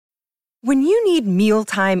When you need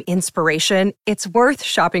mealtime inspiration, it's worth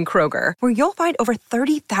shopping Kroger, where you'll find over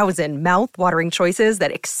 30,000 mouth-watering choices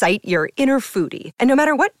that excite your inner foodie. And no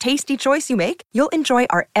matter what tasty choice you make, you'll enjoy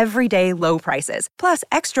our everyday low prices, plus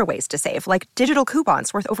extra ways to save, like digital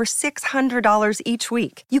coupons worth over $600 each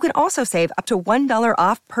week. You can also save up to $1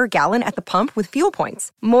 off per gallon at the pump with fuel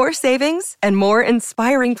points. More savings and more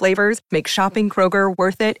inspiring flavors make shopping Kroger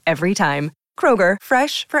worth it every time. Kroger,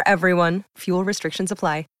 fresh for everyone. Fuel restrictions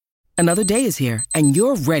apply. Another day is here, and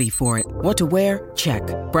you're ready for it. What to wear? Check.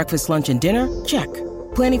 Breakfast, lunch, and dinner? Check.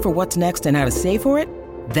 Planning for what's next and how to save for it?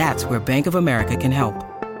 That's where Bank of America can help.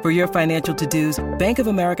 For your financial to-dos, Bank of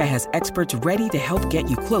America has experts ready to help get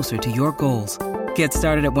you closer to your goals. Get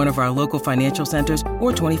started at one of our local financial centers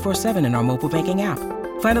or 24/7 in our mobile banking app.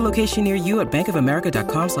 Find a location near you at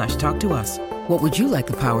bankofamerica.com/talktous. What would you like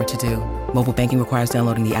the power to do? Mobile banking requires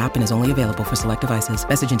downloading the app and is only available for select devices.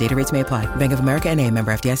 Message and data rates may apply. Bank of America N.A.,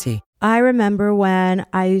 member FDIC. I remember when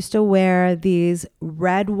I used to wear these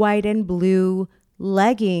red, white, and blue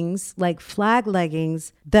leggings, like flag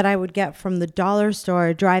leggings, that I would get from the dollar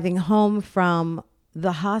store driving home from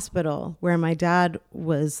the hospital where my dad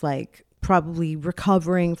was like probably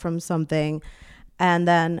recovering from something. And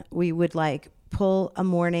then we would like pull a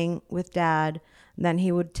morning with dad. Then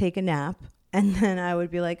he would take a nap. And then I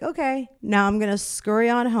would be like, okay, now I'm going to scurry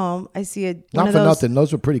on home. I see a Not for nothing.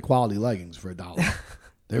 Those were pretty quality leggings for $1.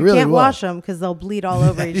 They really can't were. wash them because they'll bleed all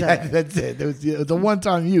over each Yeah, other. that's it. It was a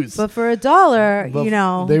one-time use. But for $1, But you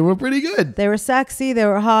know. they were pretty good. They were sexy. They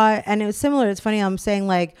were hot. And it was similar. It's funny. I'm saying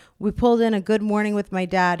like we pulled in a good morning with my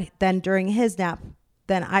dad. Then during his nap,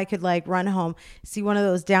 then I could like run home. See one of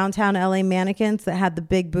those downtown LA mannequins that had the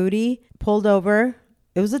big booty, pulled over.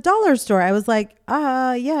 It was a dollar store. I was like,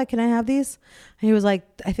 yeah, can I have these? And he was like,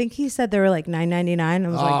 I think he said they were like $9.99. I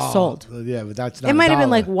was like, sold. Yeah, but that's not It might have been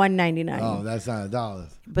 $1. like $1.99. Oh, that's not $1.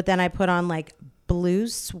 But then I put on like blue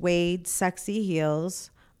suede sexy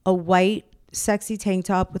heels, a white sexy tank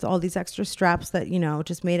top with all these extra straps that, you know,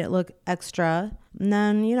 just made it look extra. And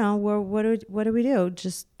then, you know, what do we do?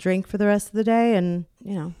 Just drink for the rest of the day and,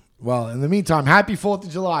 you know. Well, in the meantime, happy 4th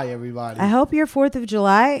of July, everybody. I hope your 4th of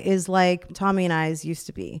July is like Tommy and I's used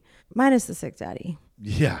to be, minus the sick daddy.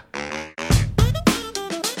 Yeah.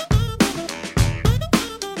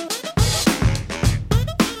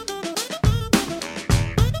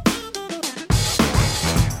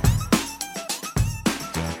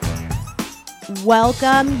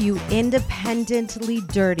 Welcome, you independently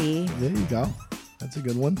dirty. There you go. That's a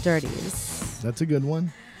good one. Dirties. That's a good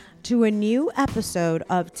one. To a new episode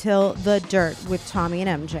of Till the Dirt with Tommy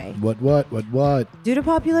and MJ. What? Due to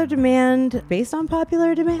popular demand, based on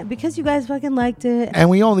popular demand, because you guys fucking liked it. And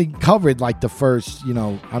we only covered like the first,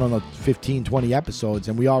 15, 20 episodes,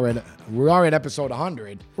 and we're at episode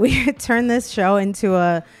 100. We turned this show into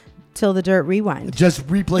a Till the Dirt rewind. Just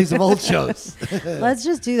replays of old shows. Let's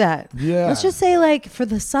just do that. Yeah. Let's just say like for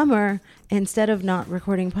the summer, instead of not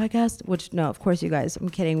recording podcast, which no, of course you guys, I'm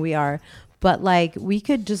kidding, we are. But like we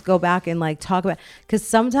could just go back and like talk about, because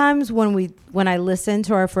sometimes when I listen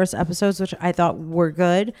to our first episodes, which I thought were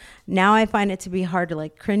good, now I find it to be hard to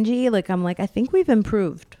like cringy. Like I'm like, I think we've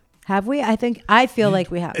improved. Have we? I feel like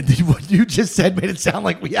we have. What you just said made it sound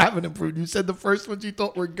like we haven't improved. You said the first ones you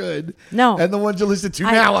thought were good. No. And the ones you listen to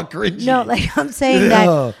now are cringy. No, like I'm saying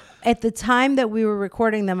that at the time that we were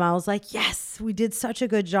recording them, I was like, yes, we did such a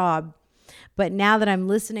good job. But now that I'm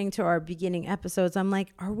listening to our beginning episodes, I'm like,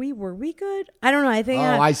 were we good? I don't know. I think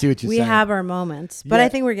I see what you're saying. We have our moments, but Yeah. I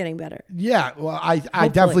think we're getting better. Yeah, well, I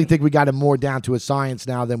definitely think we got it more down to a science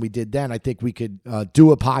now than we did then. I think we could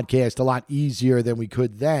do a podcast a lot easier than we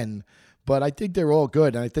could then. But I think they're all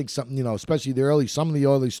good. And I think something, especially some of the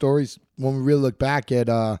early stories, when we really look back at,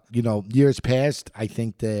 years past, I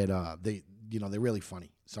think that they're really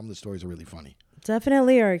funny. Some of the stories are really funny.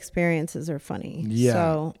 Definitely our experiences are funny. Yeah.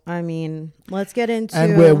 So, I mean, let's get into...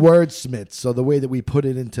 And we're wordsmiths, so the way that we put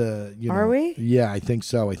it into, Are we? Yeah, I think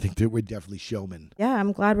so. I think that we're definitely showmen. Yeah,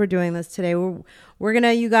 I'm glad we're doing this today. We're going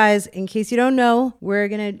to, you guys, in case you don't know, we're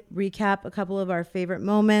going to recap a couple of our favorite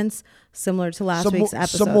moments, similar to last week's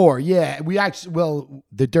episode. Some more, yeah.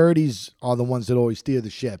 The dirties are the ones that always steer the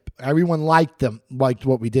ship. Everyone liked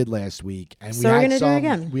what we did last week. And So we're going to do it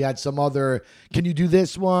again. We had some other, can you do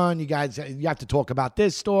this one? You guys, you have to talk about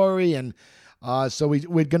this story. And so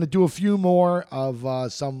we're going to do a few more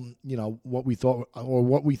of some, what we thought or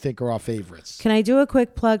what we think are our favorites. Can I do a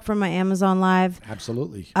quick plug from my Amazon Live?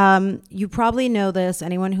 Absolutely. You probably know this.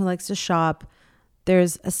 Anyone who likes to shop,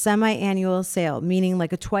 there's a semi-annual sale, meaning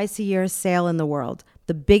like a twice-a-year sale in the world.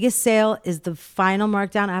 The biggest sale is the final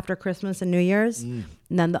markdown after Christmas and New Year's. And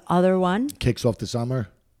then the other one Kicks off the summer.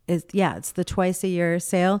 It's the twice a year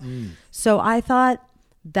sale. So I thought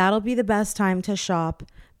that'll be the best time to shop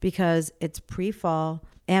because it's pre-fall.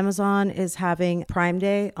 Amazon is having Prime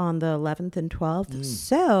Day on the 11th and 12th.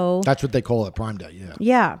 So that's what they call it, Prime Day. Yeah.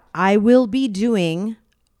 Yeah. I will be doing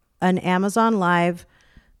an Amazon Live,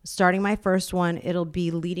 starting my first one. It'll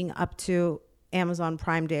be leading up to Amazon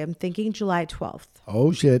Prime Day. I'm thinking July 12th.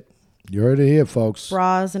 Oh, shit. You heard it here, folks.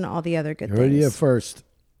 Bras and all the other good You things. heard it here first.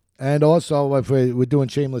 And also, if we're doing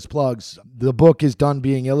shameless plugs, the book is done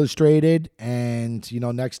being illustrated, and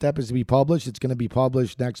next step is to be published. It's going to be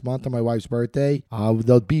published next month on my wife's birthday.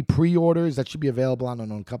 There'll be pre-orders that should be available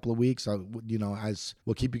in a couple of weeks. As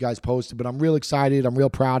we'll keep you guys posted. But I'm real excited. I'm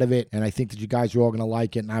real proud of it, and I think that you guys are all going to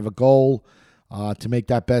like it. And I have a goal to make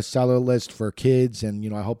that bestseller list for kids,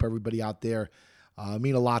 and I hope everybody out there.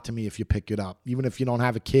 Mean a lot to me if you pick it up. Even if you don't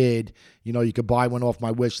have a kid, you could buy one off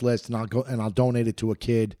my wish list, and I'll donate it to a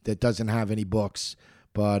kid that doesn't have any books.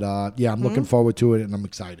 But I'm looking forward to it, and I'm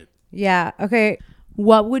excited. Yeah. Okay.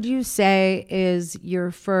 What would you say is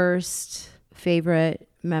your first favorite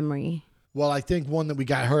memory? Well, I think one that we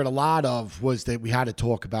got heard a lot of was that we had to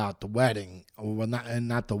talk about the wedding. Well,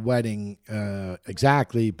 not the wedding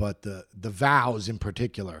exactly, but the vows in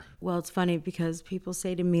particular. Well, it's funny because people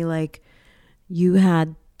say to me like, you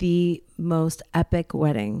had the most epic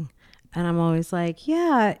wedding. And I'm always like,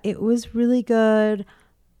 yeah, it was really good.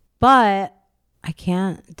 But I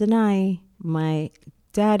can't deny my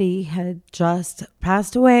daddy had just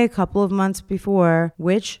passed away a couple of months before,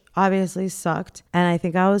 which obviously sucked. And I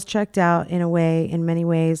think I was checked out in many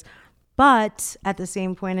ways. But at the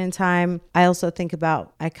same point in time, I also think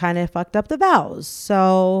about, I kind of fucked up the vows.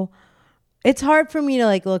 So it's hard for me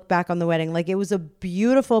to look back on the wedding. It was a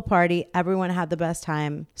beautiful party. Everyone had the best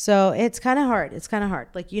time. So it's kind of hard. Do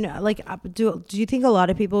you think a lot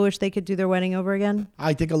of people wish they could do their wedding over again?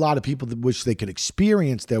 I think a lot of people wish they could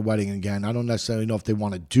experience their wedding again. I don't necessarily know if they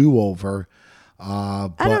want to do over. I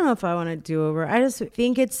don't know if I want to do over. I just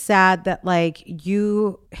think it's sad that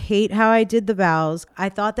you hate how I did the vows. I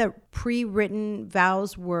thought that pre-written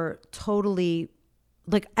vows were totally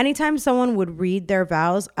anytime someone would read their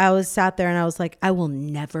vows, I was sat there and I was like, I will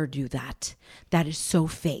never do that. That is so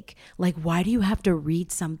fake. Why do you have to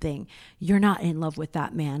read something? You're not in love with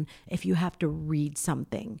that man if you have to read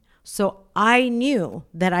something. So I knew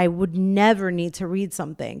that I would never need to read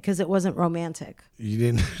something because it wasn't romantic. You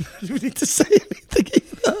didn't need to say anything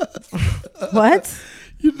either. What?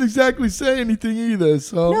 You didn't exactly say anything either.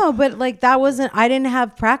 So no, but that wasn't, I didn't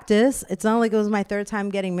have practice. It's not like it was my third time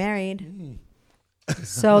getting married.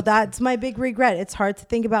 So that's my big regret. It's hard to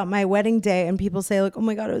think about my wedding day and people say oh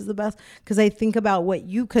my God, it was the best. Because I think about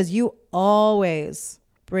because you always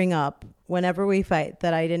bring up whenever we fight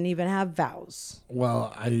that I didn't even have vows.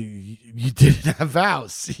 Well, you didn't have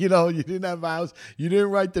vows. You didn't have vows. You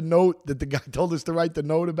didn't write the note that the guy told us to write the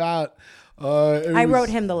note about. I wrote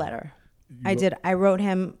him the letter. I did. I wrote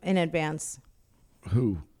him in advance.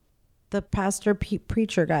 Who? The pastor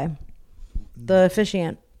preacher guy. The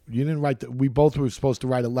officiant. You didn't write we both were supposed to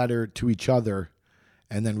write a letter to each other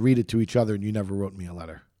and then read it to each other, and you never wrote me a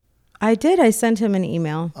letter. I did. I sent him an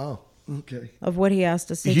email. Oh, okay. Of what he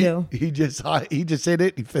asked us to do. He just said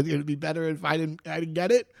it. He figured it'd be better if I didn't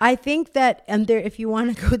get it. I think that, and if you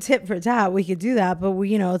want to go tit for tat, we could do that. But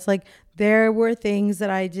it's there were things that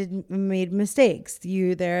I made mistakes.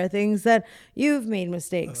 There are things that you've made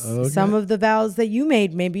mistakes. Okay. Some of the vows that you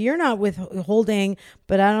made, maybe you're not withholding,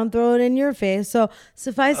 but I don't throw it in your face. So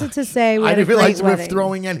suffice it to say, I didn't realize we're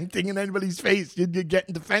throwing anything in anybody's face. You're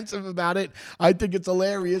getting defensive about it. I think it's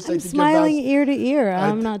hilarious. I'm smiling ear to ear.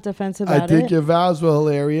 I'm not defensive about it. I think your vows were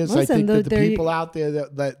hilarious. Listen, I think that the people out there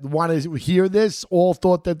that want to hear this all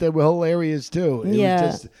thought that they were hilarious too.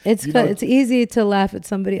 It's easy to laugh at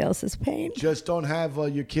somebody else's pain. Just don't have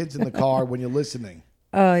your kids in the car when you're listening.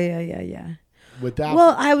 Oh, yeah. Without,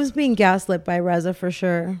 well, I was being gaslit by Reza for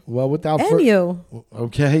sure. Well, without... And you.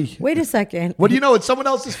 Okay. Wait a second. What do you know? It's someone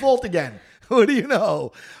else's fault again. What do you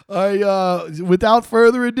know? Without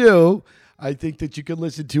further ado, I think that you can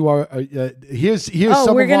listen to our... here's some of our vows.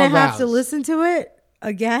 Oh, we're going to have to listen to it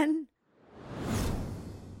again?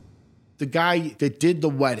 The guy that did the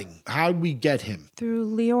wedding, how did we get him?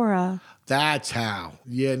 Through Leora. That's how.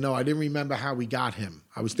 Yeah, no, I didn't remember how we got him.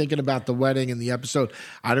 I was thinking about the wedding and the episode.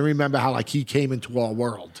 I didn't remember how he came into our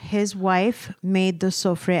world. His wife made the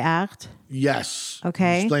sofre act. Yes.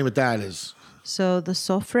 Okay. Explain what that is. So the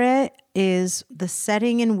sofre is the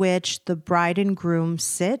setting in which the bride and groom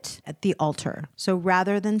sit at the altar. So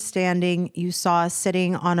rather than standing, you saw us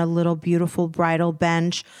sitting on a little beautiful bridal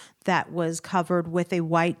bench. that was covered with a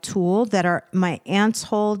white tulle that my aunts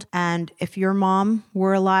hold. And if your mom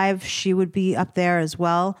were alive, she would be up there as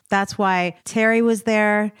well. That's why Terry was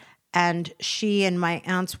there. And she and my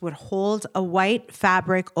aunts would hold a white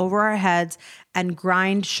fabric over our heads and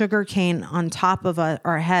grind sugar cane on top of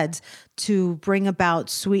our heads to bring about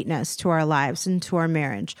sweetness to our lives and to our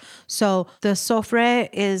marriage. So the sofre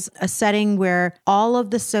is a setting where all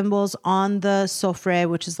of the symbols on the sofre,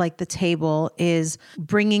 which is like the table, is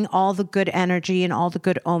bringing all the good energy and all the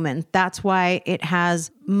good omen. That's why it has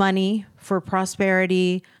money for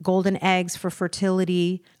prosperity, golden eggs for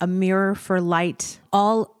fertility, a mirror for light,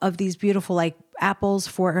 all of these beautiful like apples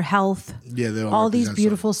for health. Yeah, all these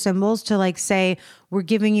beautiful symbols to like say, we're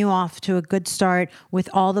giving you off to a good start with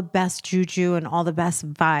all the best juju and all the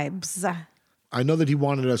best vibes. I know that he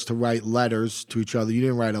wanted us to write letters to each other. You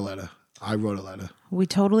didn't write a letter. I wrote a letter. We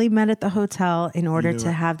totally met at the hotel in order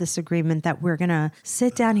to have this agreement that we're going to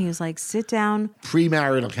sit down. He was like, sit down.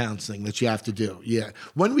 Premarital counseling that you have to do. Yeah.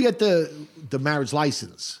 When we get the marriage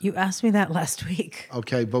license? You asked me that last week.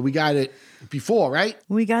 Okay, but we got it before, right?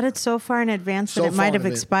 We got it so far in advance that it might have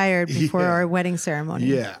expired before our wedding ceremony.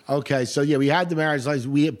 Yeah. Okay. So yeah, we had the marriage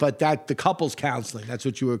license. But the couples counseling. That's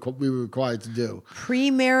what we were required to do.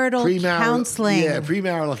 Premarital counseling. Yeah,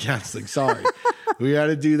 premarital counseling. Sorry. We had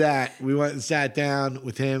to do that. We went and sat down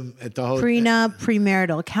with him at the hotel. Prenup,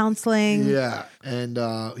 premarital counseling. Yeah. And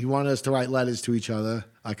he wanted us to write letters to each other.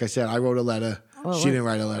 Like I said, I wrote a letter. She didn't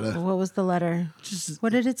write a letter. What was the letter?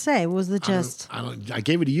 What did it say? What was the gist? I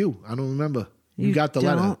gave it to you. I don't remember. You got the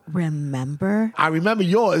letter. Don't remember? I remember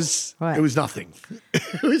yours. What? It was nothing.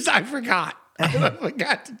 I forgot. I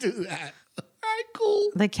forgot to do that. All right,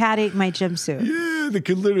 cool. The cat ate my gym suit. Yeah, the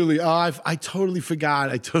kid literally. I totally forgot.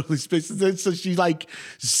 I totally spaced it. So she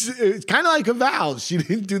it's kind of like her vows. She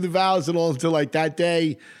didn't do the vows at all until like that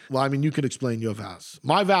day. Well, I mean, you can explain your vows.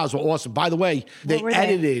 My vows were awesome. By the way, they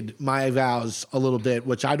edited my vows a little bit,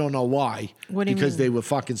 which I don't know why. What do you because mean? They were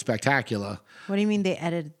fucking spectacular. What do you mean they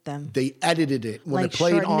edited them? They edited it. When Like it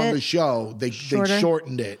played on shortened the it? show, they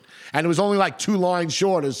shortened it. And it was only like 2 lines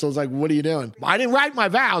shorter. So I was like, what are you doing? I didn't write my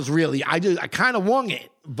vows, really. I kind of wung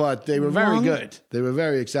it. But they were very good. They were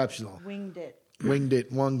very exceptional. Winged it. Winged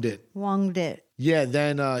it, wunged it. Wonged it. Yeah,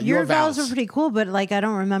 then your vows were pretty cool, but like I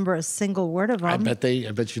don't remember a single word of them. I bet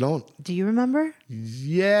you don't. Do you remember?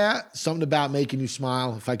 Yeah, something about making you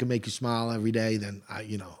smile. If I can make you smile every day, then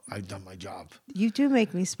I've done my job. You do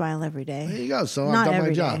make me smile every day. There you go. So I've done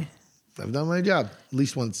my job. I've done my job. At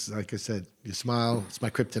least once, like I said, you smile. It's my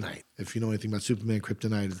kryptonite. If you know anything about Superman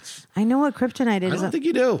kryptonite, I know what kryptonite is. I don't think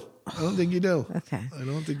you do. I don't think you do. Okay. I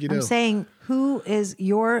don't think you do. I'm saying, who is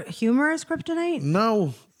your humorous kryptonite?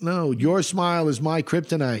 No. Your smile is my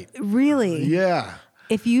kryptonite. Really? Yeah.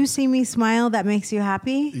 If you see me smile, that makes you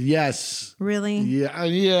happy? Yes. Really? Yeah.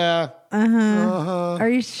 Yeah. Are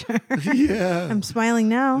you sure? Yeah. I'm smiling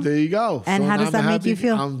now. There you go. And so how does that make you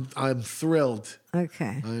feel? I'm thrilled.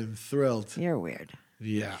 Okay. I'm thrilled. You're weird.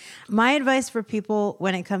 Yeah. My advice for people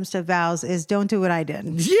when it comes to vows is don't do what I did.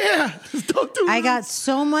 Yeah. Don't do it. I got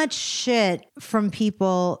so much shit from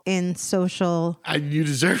people in social. And you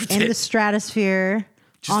deserved in it. the stratosphere.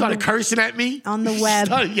 She started cursing at me. On the web.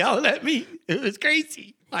 She started yelling at me. It was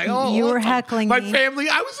crazy. Like, you were heckling my me. family.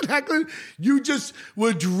 I wasn't heckling. You just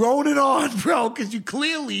were droning on, bro, because you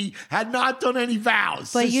clearly had not done any vows. But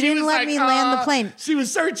So you she didn't was let me land the plane. She was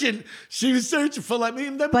searching. She was searching for let me.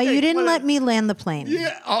 But you didn't let me land the plane.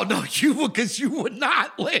 Yeah. Oh no, you were because you were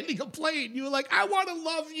not landing a plane. You were like, I want to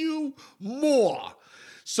love you more.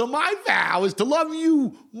 So my vow is to love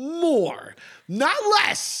you more, not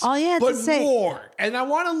less, All you had but to say- more. And I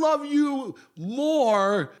want to love you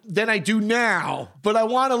more than I do now, but I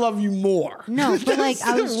want to love you more. No, but like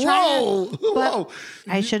I was trying to, but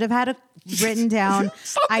I should have had it written down.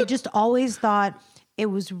 I just always thought it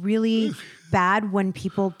was really bad when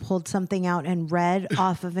people pulled something out and read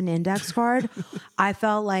off of an index card. I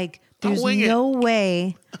felt like there's no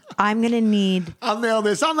way I'm going to need. I'll nail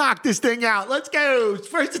this. I'll knock this thing out. Let's go.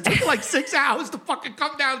 First, it took like 6 hours to fucking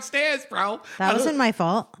come downstairs, bro. That wasn't my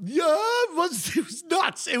fault. Yeah, it was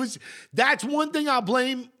nuts. That's one thing I'll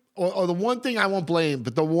blame, or the one thing I won't blame,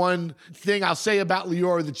 but the one thing I'll say about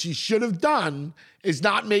Leora that she should have done is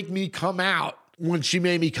not make me come out when she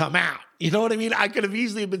made me come out. You know what I mean? I could have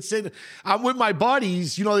easily been sitting. I'm with my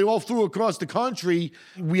buddies. They all flew across the country.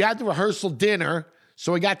 We had the rehearsal dinner.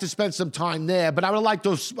 So I got to spend some time there, but I would have liked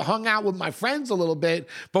to have hung out with my friends a little bit,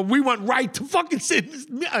 but we went right to fucking sit.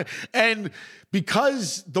 And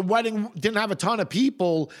because the wedding didn't have a ton of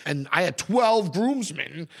people and I had 12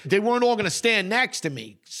 groomsmen, they weren't all going to stand next to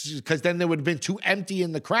me because then they would have been too empty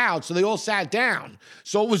in the crowd. So they all sat down.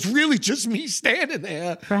 So it was really just me standing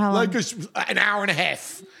there for how long? Like an hour and a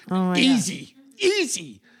half. Oh my Easy.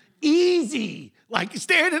 Like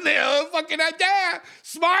standing there, fucking there,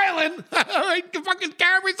 smiling. All right, the fucking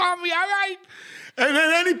camera's on me, all right? And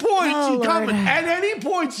at any point, she's coming. At any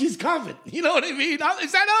point, she's coming. You know what I mean?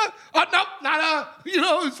 Is that her? Oh, no, not her. You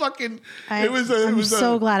know, it's fucking, I'm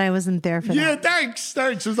so glad I wasn't there for that. Yeah, thanks.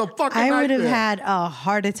 It was a fucking I would have nightmare. had a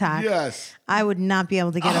heart attack. Yes. I would not be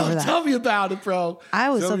able to get over that. Tell me about it, bro. I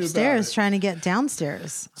was upstairs trying to get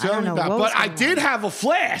downstairs. I don't know what was But I going did on. have a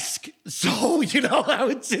flask. So, you know, I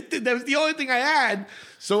would sit there. That was the only thing I had.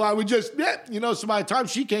 So I would just, so by the time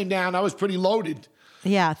she came down, I was pretty loaded.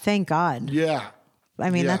 Yeah, thank God. Yeah. I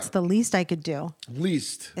mean, that's the least I could do.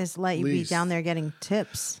 Least. Is let you be down there getting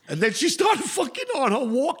tips. And then she started fucking on her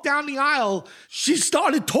walk down the aisle. She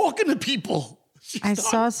started talking to people. I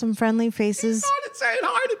saw some friendly faces. She started saying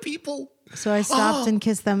hi to people. So I stopped and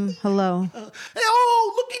kissed them. Hello.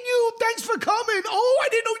 Oh, look at you. Thanks for coming. Oh, I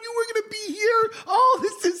didn't know you were going to be here. Oh,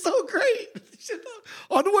 this is so great.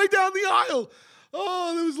 On the way down the aisle.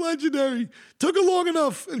 Oh, that was legendary. Took her long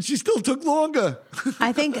enough, and she still took longer.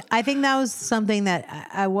 I think that was something that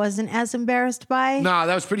I wasn't as embarrassed by. No,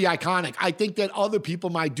 that was pretty iconic. I think that other people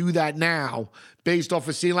might do that now based off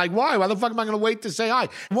of seeing, like, why the fuck am I going to wait to say hi?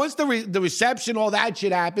 Once the reception, all that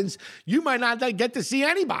shit happens, you might not get to see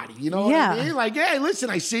anybody. You know what I mean? Like, hey, listen,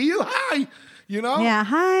 I see you. Hi. You know? Yeah,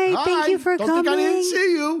 hi. Thank you for coming. Think I didn't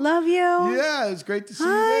see you. Love you. Yeah, it's great to see you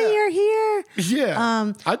there. You're here.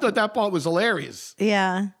 Yeah. I thought that part was hilarious.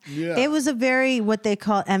 Yeah. It was a very, what they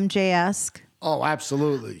call MJ-esque. Oh,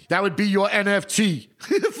 absolutely. That would be your NFT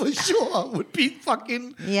for sure. Would be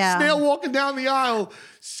fucking snail walking down the aisle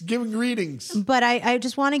giving greetings. But I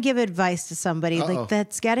just want to give advice to somebody like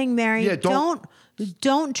that's getting married. Yeah,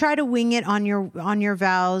 don't try to wing it on your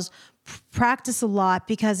vows. Practice a lot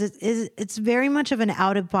because it's very much of an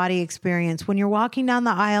out-of-body experience. When you're walking down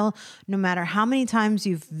the aisle, no matter how many times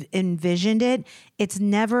you've envisioned it, it's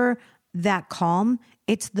never that calm.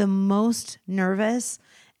 It's the most nervous,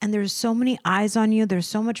 and there's so many eyes on you. There's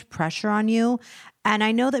so much pressure on you. And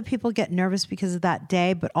I know that people get nervous because of that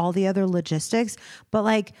day, but all the other logistics, but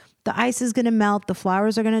like the ice is going to melt, the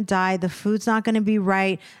flowers are going to die, the food's not going to be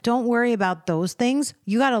right. Don't worry about those things.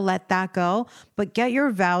 You got to let that go, but get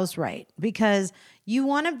your vows right because you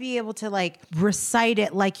want to be able to like recite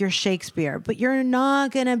it like you're Shakespeare, but you're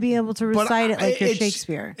not going to be able to recite it like you're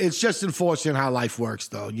Shakespeare. It's just unfortunate how life works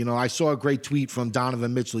though. You know, I saw a great tweet from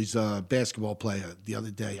Donovan Mitchell. He's a basketball player the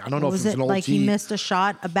other day. I don't know if it's an old like he missed a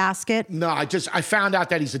shot, a basket? No, I found out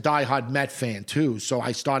that he's a diehard Met fan too. So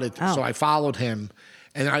I followed him.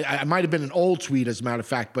 And I might have been an old tweet, as a matter of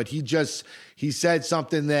fact, but he said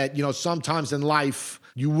something that, you know, sometimes in life,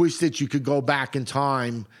 you wish that you could go back in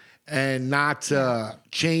time and not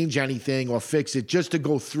change anything or fix it, just to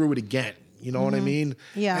go through it again. You know what I mean?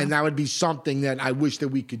 Yeah. And that would be something that I wish that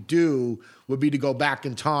we could do, would be to go back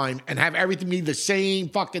in time and have everything be the same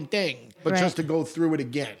fucking thing, but just to go through it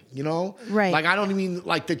again, you know? Right. Like, I don't mean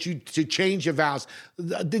like that you to change your vows.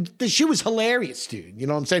 The shit was hilarious, dude. You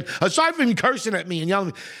know what I'm saying? Aside from cursing at me and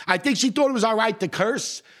yelling, I think she thought it was all right to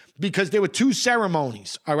curse because there were two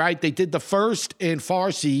ceremonies, all right? They did the first in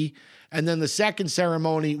Farsi, and then the second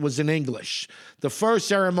ceremony was in English. The first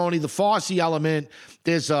ceremony, the Farsi element,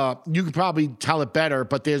 you could probably tell it better,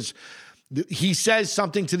 but he says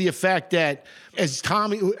something to the effect that as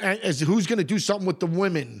who's going to do something with the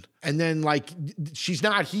women, and then like she's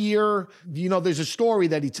not here. You know, there's a story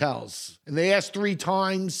that he tells, and they ask 3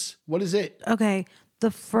 times. What is it? Okay.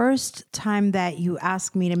 The first time that you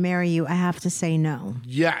ask me to marry you, I have to say no.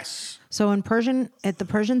 Yes. So at the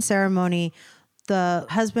Persian ceremony, the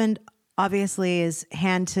husband obviously is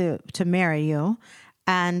hand to marry you,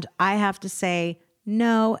 and I have to say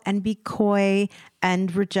no and be coy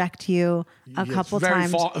and reject you a couple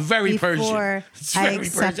times very before Persian. I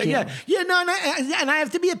accept you. Yeah, no, and I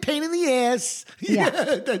have to be a pain in the ass. Yeah,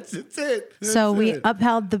 that's it. So we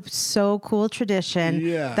upheld the so cool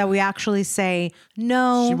tradition that we actually say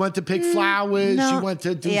no. She went to pick flowers. No. She went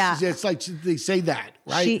to do. It's like they say that,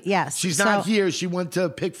 right? She's not here. She went to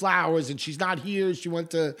pick flowers, and she's not here. She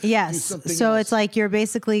went to do something so else. it's like you're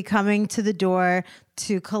basically coming to the door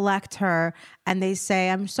to collect her, and they say,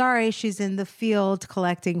 "I'm sorry, she's in the field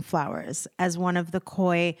collecting flowers," as one of the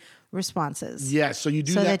coy responses. Yeah, so you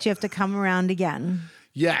do so that. that you have to come around again.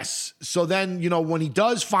 Yes. So then, when he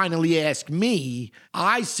does finally ask me,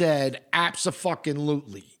 I said,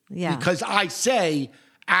 abso-fucking-lutely. Yeah. Because I say,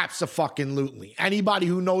 abso-fucking-lutely. Anybody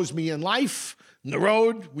who knows me in life, in the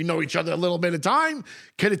road, we know each other a little bit of time,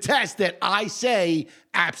 can attest that I say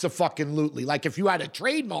abso-fucking-lutely. Like if you had a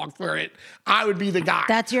trademark for it, I would be the guy.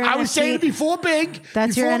 That's your I NFT. was saying it before Big.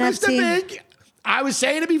 That's your Mr. NFT. Big. I was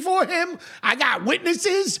saying it before him. I got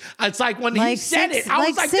witnesses. It's like when he said it, I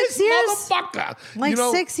was like, this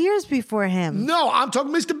motherfucker. 6 years before him. No, I'm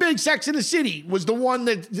talking Mr. Big, Sex in the City was the one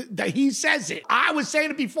that he says it. I was saying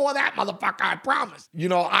it before that motherfucker, I promise.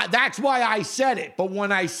 That's why I said it. But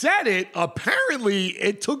when I said it, apparently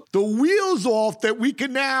it took the wheels off that we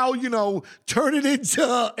can now, turn it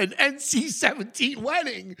into an NC-17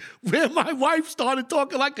 wedding where my wife started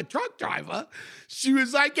talking like a truck driver. She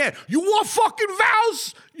was like, yeah, you want fucking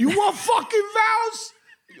vows? You want fucking vows?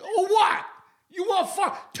 Or what? You want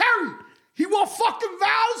Terry, he want fucking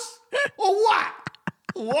vows? Or what?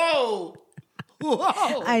 Whoa.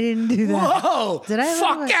 I didn't do that. Whoa. Did I?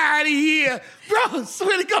 Fuck out of here. Bro,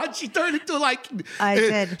 swear to God, she turned into I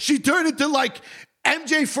did. She turned into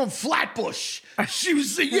MJ from Flatbush. She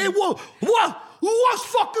was saying, yeah, what? Who wants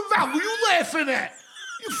fucking vows? What are you laughing at?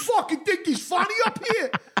 You fucking think he's funny up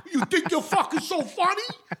here? You think you're fucking so funny?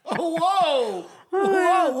 Oh, whoa.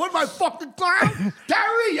 What am I, fucking clown?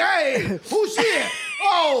 Terry, hey, who's here?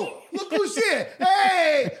 Oh, look who's here.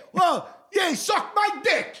 Hey, well, yeah, suck my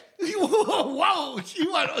dick. Whoa. She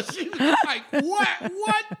was like,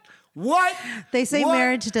 what? They say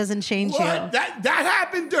marriage doesn't change you. That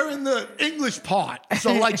happened during the English part.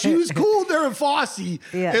 So she was cool during Farsi.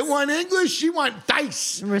 Yes. It went English, she went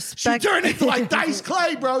Dice. Respect. She turned into Dice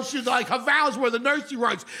Clay, bro. She's like, her vows were the nursery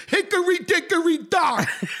rhymes. Hickory dickory dock.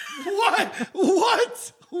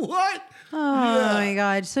 What? Oh my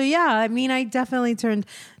God. So yeah, I mean, I definitely turned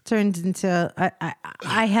into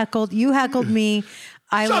I heckled, you heckled me.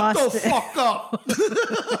 Shut the fuck up.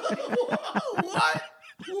 What?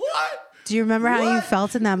 Do you remember how you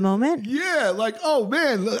felt in that moment? Yeah, oh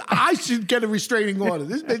man, I should get a restraining order.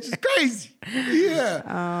 This bitch is crazy. Yeah.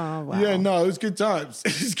 Oh, wow. Yeah, no, it was good times.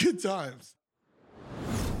 It was good times.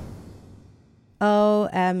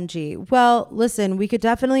 OMG. Well, listen, we could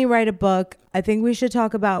definitely write a book. I think we should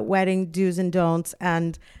talk about wedding do's and don'ts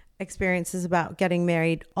and experiences about getting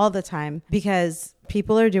married all the time because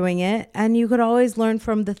people are doing it and you could always learn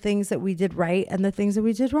from the things that we did right and the things that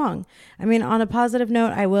we did wrong. I mean, on a positive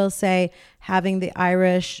note, I will say having the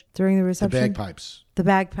Irish during the reception. The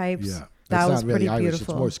bagpipes. Yeah. That was not really pretty Irish.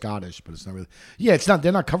 beautiful. It's more Scottish, but it's not really. Yeah, it's not.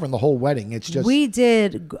 They're not covering the whole wedding. It's just we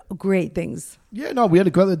did great things. Yeah, no, we had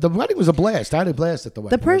a good. The wedding was a blast. I had a blast at the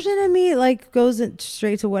wedding. The Persian in me goes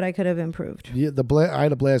straight to what I could have improved. Yeah, I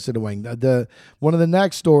had a blast at the wedding. One of the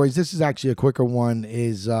next stories. This is actually a quicker one.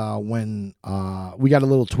 Is when we got a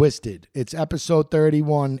little twisted. It's episode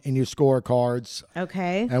 31 in your scorecards.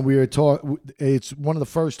 Okay. And we were it's one of the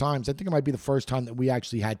first times. I think it might be the first time that we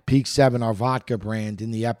actually had Peak 7, our vodka brand,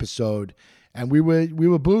 in the episode. And we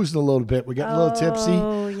were boozing a little bit. We're getting a little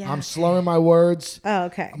tipsy. Yes. I'm slurring my words. Oh,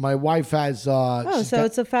 okay. My wife has.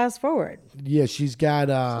 It's a fast forward. Yeah, she's got. It's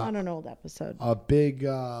not an old episode. A big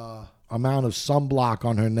amount of sunblock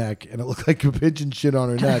on her neck, and it looked like a pigeon shit on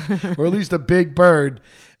her neck, or at least a big bird.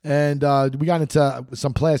 And we got into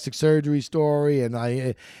some plastic surgery story,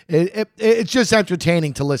 and it's just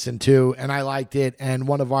entertaining to listen to, and I liked it. And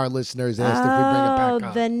one of our listeners asked if we bring it back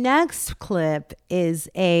up. The next clip is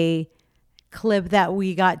a clip that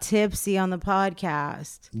we got tipsy on the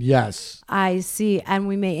podcast. Yes. I see.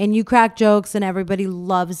 And you crack jokes and everybody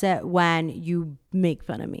loves it when you make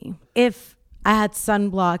fun of me. If I had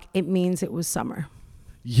sunblock, it means it was summer.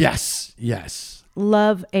 Yes.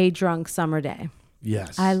 Love a drunk summer day.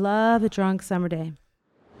 Yes. I love a drunk summer day.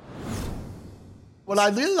 What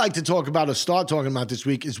I'd really like to talk about or start talking about this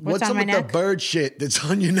week is what's up with the bird shit that's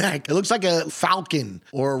on your neck. It looks like a falcon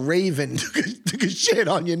or a raven took a shit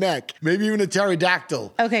on your neck. Maybe even a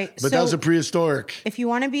pterodactyl. Okay. But that was a prehistoric. If you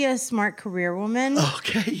want to be a smart career woman,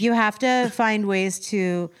 okay, you have to find ways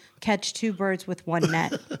to catch two birds with one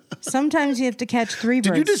net. Sometimes you have to catch three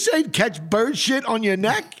birds. Did you just say catch bird shit on your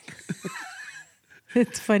neck?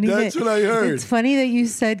 It's funny. That's what I heard. It's funny that you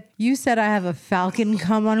said I have a falcon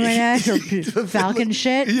come on my neck or falcon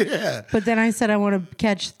shit. Yeah. But then I said I want to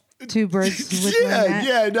catch two birds with one net.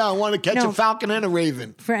 Yeah. No, I want to catch a falcon and a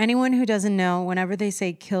raven. For anyone who doesn't know, whenever they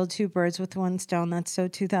say kill two birds with one stone, that's so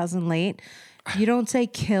 2000 late. You don't say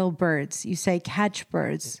kill birds. You say catch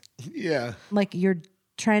birds. Yeah. Like you're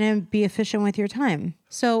trying to be efficient with your time.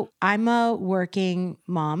 So I'm a working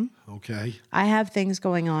mom. Okay. I have things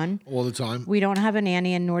going on. All the time. We don't have a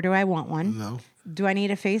nanny and nor do I want one. No. do I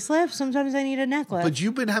need a facelift? Sometimes I need a neck lift. But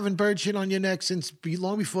you've been having bird shit on your neck since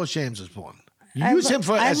long before Shams was born. You use him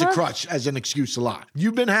as a crutch, as an excuse a lot.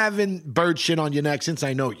 You've been having bird shit on your neck since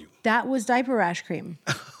I know you. That was diaper rash cream.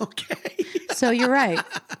 Okay. So you're right.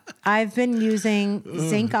 I've been using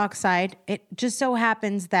zinc oxide. It just so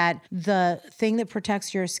happens that the thing that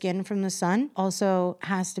protects your skin from the sun also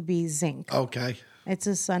has to be zinc. Okay. It's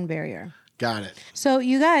a sun barrier. Got it. So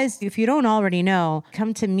you guys, if you don't already know,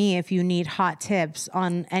 come to me if you need hot tips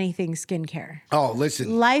on anything skincare. Oh,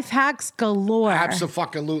 listen. Life hacks galore.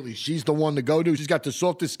 Absolutely. She's the one to go to. She's got the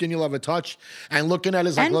softest skin you'll ever touch. And looking at it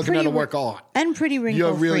is like looking at a work of art. And pretty wrinkle-free.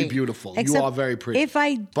 You're really beautiful. You are very pretty. If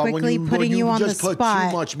I quickly putting you on the spot. You just put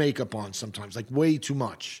too much makeup on sometimes, like way too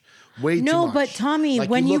much. Way too much. No, but Tommy, like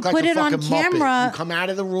when you put it on camera, you come out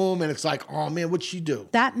of the room and it's like, oh man, what'd she do?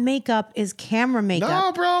 That makeup is camera makeup.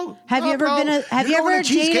 No, bro. Have you ever been have you ever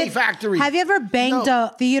Cheesecake Factory? Have you ever banged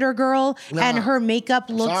a theater girl and her makeup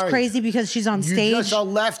looks crazy because she's on stage? You just are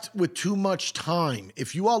left with too much time.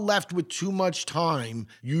 If you are left with too much time,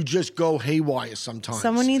 you just go haywire sometimes.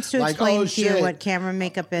 Someone needs to explain to you what camera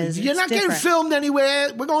makeup is. You're not getting filmed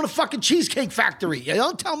anywhere. We're going to fucking Cheesecake Factory.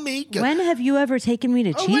 Don't tell me. When have you ever taken me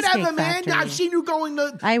to Cheesecake Factory? Man. I've seen you going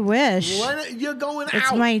to. I wish. When you're going out.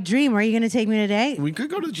 It's my dream. Are you going to take me today? We could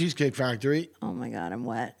go to the Cheesecake Factory. Oh my God, I'm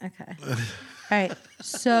wet. Okay. All right.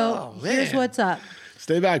 So here's what's up.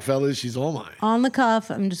 Stay back, fellas. She's all mine. On the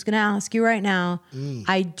cuff, I'm just going to ask you right now.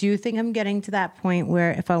 I do think I'm getting to that point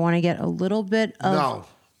where if I want to get a little bit of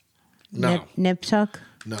nip tuck.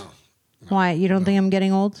 No. Why? You don't think I'm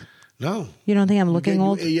getting old? No. You don't think I'm looking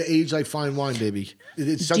old? You age like fine wine, baby.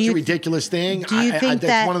 It's such a ridiculous thing. Do you think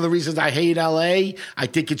that's one of the reasons I hate LA. I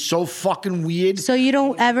think it's so fucking weird. So you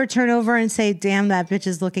don't ever turn over and say, damn, that bitch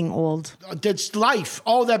is looking old. That's life.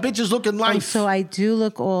 Oh, that bitch is looking life. Oh, so I do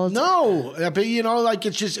look old. No. But like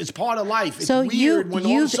it's part of life. It's so weird when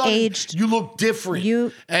all of a sudden aged. You look different.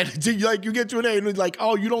 And like you get to an age and it's like,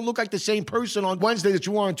 oh, you don't look like the same person on Wednesday that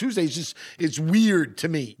you were on Tuesday. It's weird to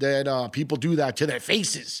me that people do that to their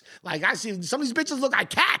faces. Like I see some of these bitches look like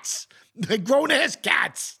cats. Like grown-ass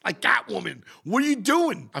cats. Like Catwoman. What are you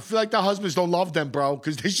doing? I feel like the husbands don't love them, bro,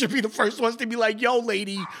 because they should be the first ones to be like, yo,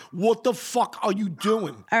 lady, what the fuck are you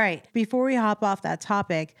doing? All right. Before we hop off that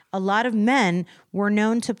topic, a lot of men were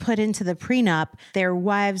known to put into the prenup their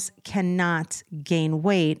wives cannot gain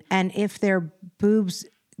weight. And if their boobs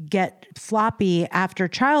get floppy after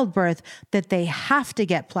childbirth, that they have to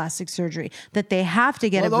get plastic surgery, that they have to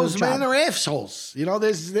get a boob job. Those men are assholes. You know,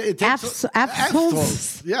 assholes.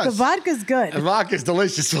 Yes. The vodka's good. The vodka's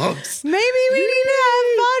delicious, folks. Maybe we need to have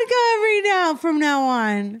vodka every now from now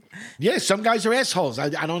on. Yeah, some guys are assholes. I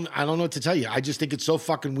don't know what to tell you. I just think it's so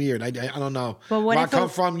fucking weird. I don't know. But where I come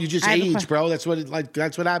from, you just age, bro. That's what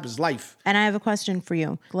happens. Life. And I have a question for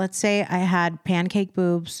you. Let's say I had pancake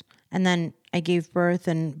boobs and then I gave birth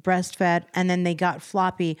and breastfed, and then they got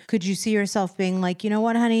floppy. Could you see yourself being like, you know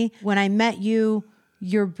what, honey? When I met you,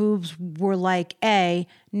 your boobs were like A.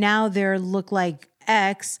 Now they look like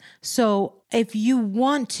X. So if you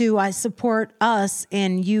want to, I support us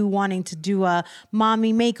in you wanting to do a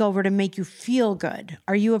mommy makeover to make you feel good.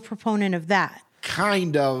 Are you a proponent of that?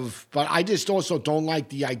 Kind of, but I just also don't like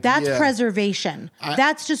the idea. That's preservation.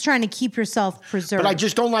 That's just trying to keep yourself preserved. But I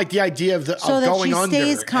just don't like the idea of going under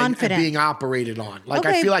and being operated on. Like,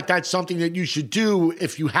 I feel like that's something that you should do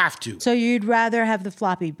if you have to. So you'd rather have the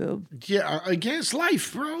floppy boob? Yeah, against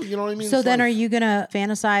life, bro. You know what I mean? So then are you going to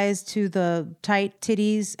fantasize to the tight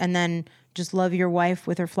titties and then just love your wife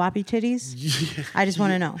with her floppy titties? Yeah, I just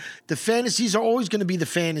want to know. The fantasies are always going to be the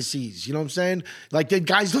fantasies. You know what I'm saying? Like, the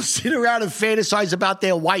guys don't sit around and fantasize about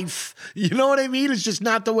their wife. You know what I mean? It's just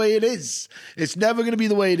not the way it is. It's never going to be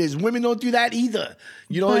the way it is. Women don't do that either.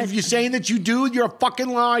 You know, if you're saying that you do, you're a fucking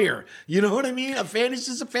liar. You know what I mean? A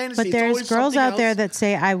fantasy is a fantasy. But there's girls out there that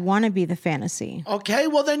say, I want to be the fantasy. Okay,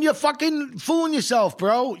 well, then you're fucking fooling yourself,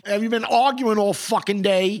 bro. Have you been arguing all fucking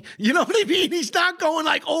day? You know what I mean? He's not going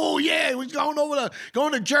like, oh, yeah, we're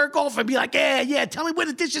going to jerk off and be like, yeah, tell me where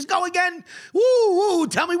the dishes go again. Woo,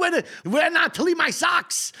 tell me where not to leave my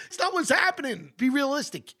socks. It's not what's happening. Be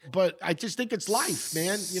realistic. But I just think it's life,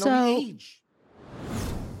 man. You know, we age.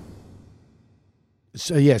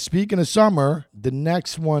 So, yeah, speaking of summer, the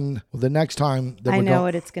next time that I know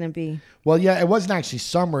what it's going to be. Well, yeah, it wasn't actually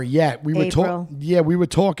summer yet. We were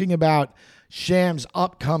talking about Sham's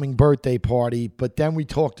upcoming birthday party, but then we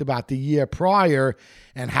talked about the year prior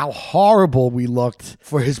and how horrible we looked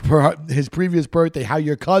for his previous birthday, how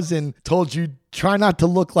your cousin told you try not to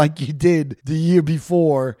look like you did the year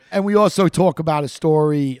before. And we also talk about a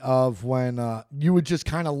story of when you were just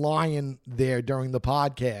kind of lying there during the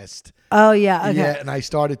podcast. Oh yeah, okay. Yeah, and I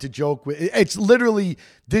started to joke with it's literally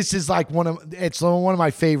this is like one of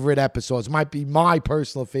my favorite episodes. Might be my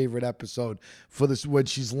personal favorite episode for this when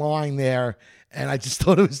she's lying there, and I just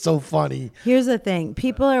thought it was so funny. Here's the thing.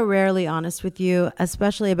 People are rarely honest with you,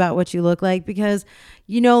 especially about what you look like, because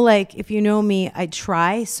like if you know me, I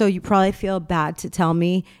try, so you probably feel bad to tell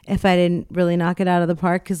me if I didn't really knock it out of the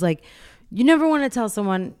park, because like you never want to tell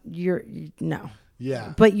someone no.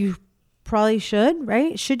 Yeah. But you probably should,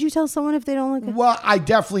 right? Should you tell someone if they don't look? Well, I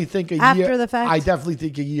definitely think after the fact. I definitely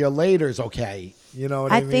think a year later is okay. You know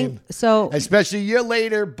what I mean? I think so. Especially a year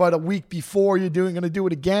later, but a week before you're going to do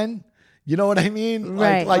it again. You know what I mean?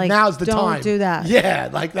 Right. Like now's the time. Don't do that. Yeah.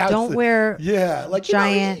 Like that. Don't wear. Yeah. Like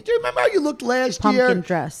giant. Do you remember how you looked last year? Pumpkin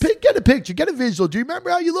dress. Get a picture. Get a visual. Do you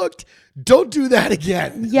remember how you looked? Don't do that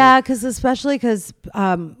again. Yeah, especially because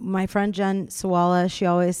my friend Jen Sawala, she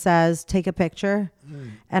always says, take a picture.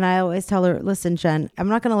 And I always tell her, listen, Jen, I'm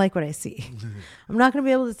not going to like what I see. I'm not going to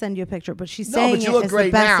be able to send you a picture, but she's saying but you look it's great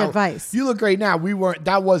the best now. advice. You look great now.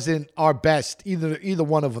 That wasn't our best. Either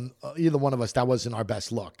one of us, that wasn't our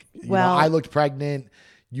best look. Well, I looked pregnant.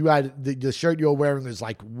 You had the shirt you were wearing was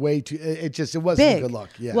like way too. It wasn't big. a good look.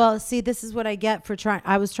 Yeah. Well, see, this is what I get for trying.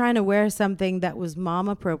 I was trying to wear something that was mom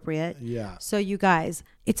appropriate. Yeah. So you guys,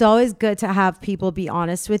 it's always good to have people be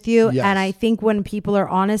honest with you. Yes. And I think when people are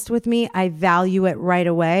honest with me, I value it right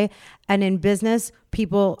away. And in business,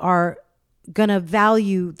 people are gonna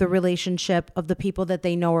value the relationship of the people that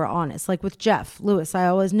they know are honest. Like with Jeff Lewis, I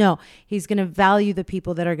always know he's gonna value the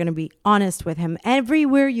people that are gonna be honest with him.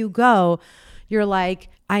 Everywhere you go, you're like,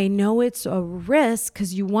 I know it's a risk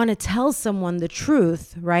because you want to tell someone the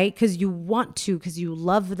truth, right? Because you want to, because you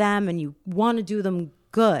love them and you want to do them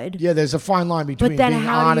good. Yeah, there's a fine line between but then being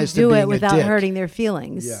how honest do you do and it being without a dick. hurting their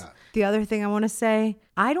feelings? Yeah. The other thing I want to say,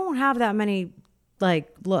 I don't have that many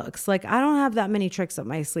looks. Like I don't have that many tricks up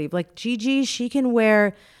my sleeve. Like Gigi, she can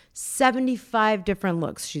wear 75 different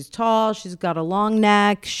looks. She's tall, she's got a long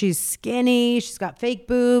neck, she's skinny, she's got fake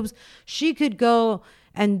boobs. She could go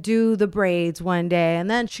and do the braids one day and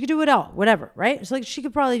then she could do it all, whatever, right? It's like she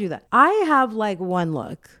could probably do that. I have like one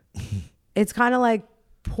look. It's kind of like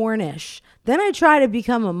pornish. Then I try to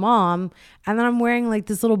become a mom and then I'm wearing like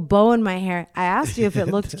this little bow in my hair. I asked you if it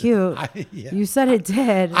looked cute. You said it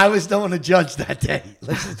did. I was no one to judge that day.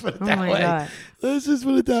 Let's just put it that way. God. Let's just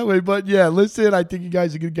put it that way. But yeah, listen, I think you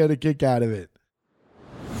guys are going to get a kick out of it.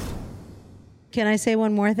 Can I say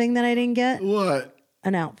one more thing that I didn't get? What?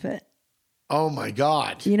 An outfit. Oh my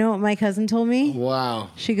God. You know what my cousin told me? Wow.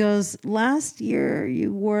 She goes, last year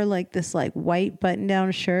you wore like this like white button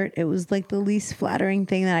down shirt. It was like the least flattering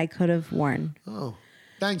thing that I could have worn. Oh,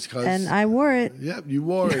 thanks, cuz. And I wore it. Yep, you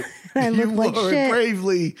wore it. I looked like wore shit. It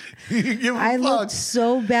bravely. I looked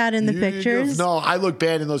so bad in the pictures. No, I looked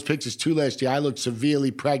bad in those pictures too last year. I looked severely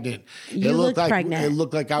pregnant. You looked pregnant. It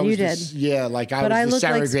looked like I was. You did. Like I but was I the looked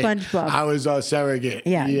surrogate. like SpongeBob. I was a surrogate.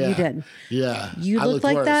 Yeah, you did. Yeah. You looked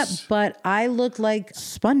like that, but I looked like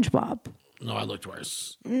SpongeBob. No, I looked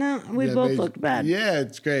worse. No, we both looked bad. Yeah,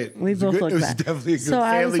 it's great. We both looked bad. It was definitely a good so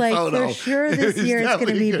family I was like, photo. for sure this year it's going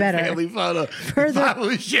to be better. Family photo. If I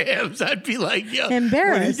was Shams, I'd be like, yo,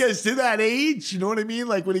 embarrassed. When he gets to that age, you know what I mean?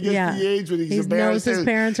 Like when he gets to the age when he's embarrassed. Knows his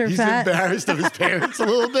parents are fat. He's embarrassed of his parents a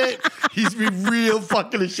little bit. He's be real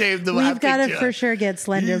fucking ashamed of that We've got to picture. for sure get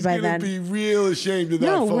slender by then. He's going to be real ashamed of that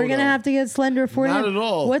photo. No, we're going to have to get slender for him. Not at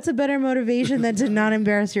all. What's a better motivation than to not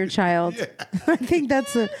embarrass your child? Yeah. I think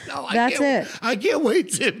that's it. I can't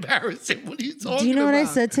wait to embarrass him. What are you talking about? Do you know what I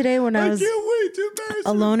said today when I was can't wait to embarrass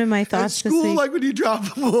alone him. in my thoughts At school, this week? like when you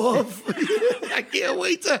drop him off. I can't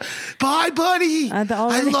wait to. Bye, buddy.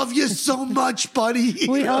 I love you so much, buddy.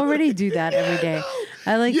 We already do that every day.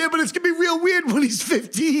 Yeah, but it's going to be real weird when he's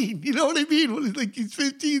 15. You know what I mean? When he's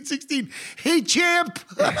 15, 16. Hey, champ.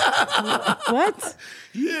 What?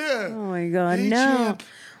 Yeah. Oh, my God. Hey, no. champ.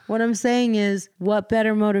 What I'm saying is, what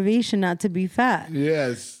better motivation not to be fat?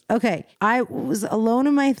 Yes. Okay. I was alone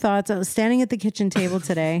in my thoughts. I was standing at the kitchen table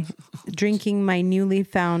today, drinking my newly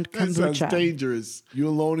found kombucha. That sounds dangerous. You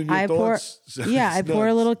alone in your thoughts? I pour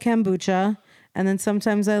a little kombucha, and then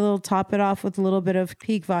sometimes I top it off with a little bit of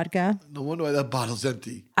peak vodka. No wonder why that bottle's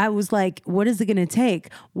empty. I was like, what is it going to take?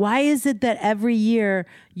 Why is it that every year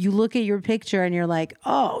you look at your picture and you're like,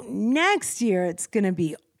 oh, next year it's going to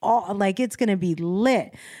be all like it's going to be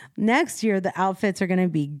lit. Next year, the outfits are going to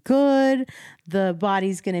be good. The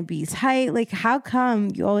body's going to be tight. Like, how come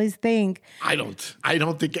you always think? I don't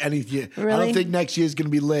think anything. Really? I don't think next year is going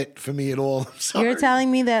to be lit for me at all. I'm sorry. You're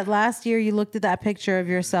telling me that last year you looked at that picture of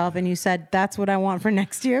yourself and you said, that's what I want for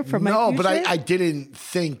next year for my future? No, but I didn't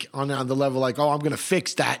think on the level like, oh, I'm going to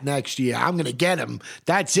fix that next year. I'm going to get him.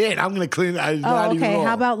 That's it. I'm going to clean it. Oh, okay.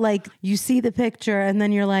 How about like you see the picture and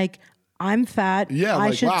then you're like, I'm fat. Yeah, I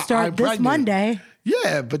like, should wow, start I'm this pregnant. Monday.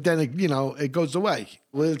 Yeah, but then, it goes away.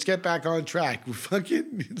 Well, let's get back on track. You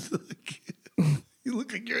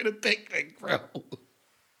look like you're at a picnic, bro.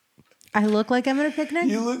 I look like I'm at a picnic?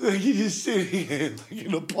 You look like you're just sitting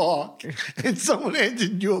in a park and someone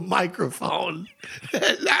handed you a microphone.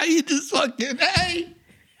 And now you just fucking, hey.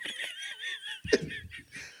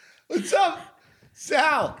 What's up,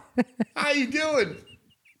 Sal? How you doing?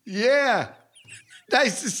 Yeah.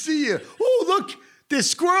 Nice to see you. Oh, look, there's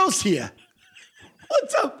squirrels here.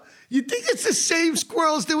 What's up? You think it's the same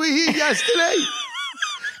squirrels that were here yesterday?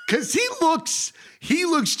 Because he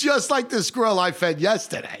looks just like the squirrel I fed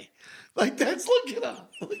yesterday. Like, look at him.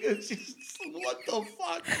 Look at him. What the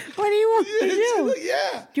fuck? What do you want me to do?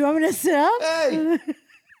 Yeah. Do you want me to sit up? Hey,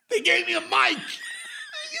 they gave me a mic.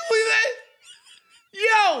 You with it?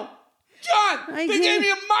 Yo, John, they gave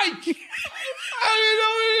me a mic. I don't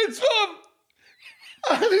know what it's from.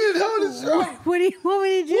 I don't even know what it's from. What do you want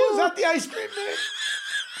me to do? Was that the ice cream man?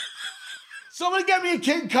 Somebody get me a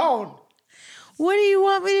King Cone. What do you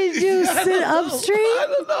want me to do? Sit up straight?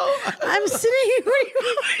 I don't know. I'm sitting here. What do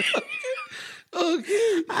you want?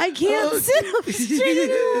 Okay. I can't sit up straight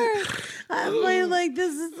anymore. I'm like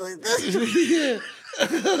this is like this. Yeah.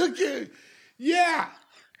 Okay. Yeah.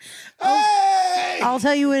 Hey! I'll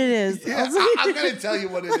tell you what it is. Yeah, I'm going to tell you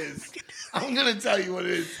what it is. I'm going to tell you what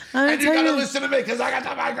it is. And you're going to listen to me because I got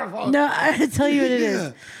the microphone. No, I'm going to tell you what it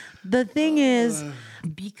is. The thing is,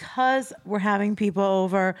 because we're having people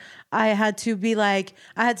over, I had to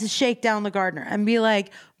shake down the gardener and be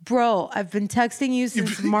like, bro, I've been texting you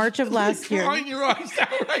since March of last year. You're crying your eyes out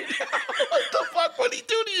right now. What the fuck? What'd he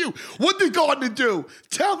do to you? What did gardener do?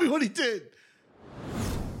 Tell me what he did.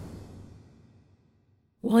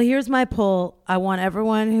 Well, here's my poll. I want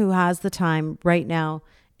everyone who has the time right now,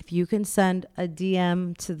 if you can send a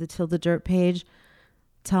DM to the Till the Dirt page,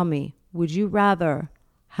 tell me, would you rather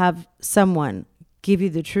have someone give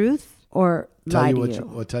you the truth or lie to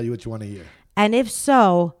you? Or tell you what you want to hear. And if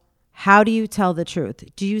so, how do you tell the truth?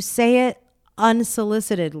 Do you say it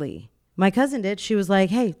unsolicitedly? My cousin did. She was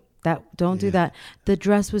like, hey, don't do that. The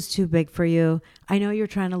dress was too big for you. I know you're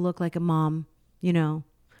trying to look like a mom,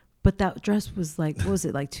 but that dress was like, what was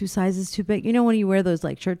it, like 2 sizes too big? You know when you wear those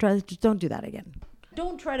like shirt dresses? Just don't do that again.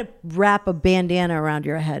 Don't try to wrap a bandana around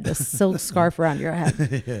your head, a silk scarf around your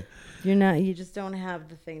head. You just don't have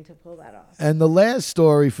the thing to pull that off. And the last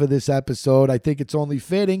story for this episode, I think it's only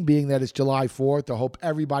fitting, being that it's July 4th. I hope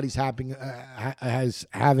everybody's having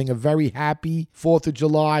a very happy 4th of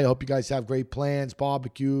July. I hope you guys have great plans,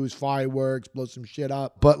 barbecues, fireworks, blow some shit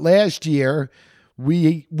up. But last year,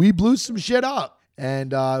 we blew some shit up.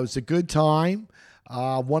 And it was a good time.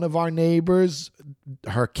 One of our neighbors,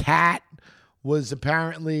 her cat was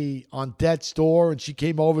apparently on death's door, and she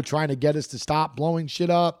came over trying to get us to stop blowing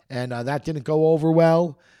shit up. And that didn't go over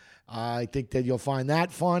well. I think that you'll find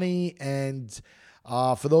that funny. And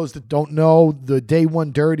for those that don't know, the Day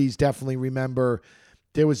One Dirties definitely remember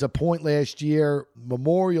there was a point last year,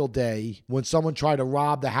 Memorial Day, when someone tried to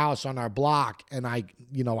rob the house on our block, and I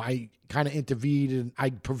kind of intervened and I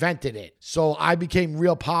prevented it. So I became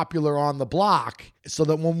real popular on the block, so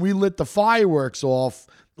that when we lit the fireworks off,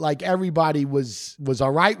 like everybody was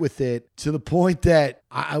all right with it, to the point that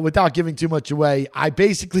without giving too much away, I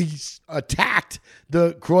basically attacked the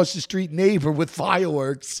across the street neighbor with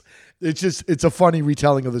fireworks. It's a funny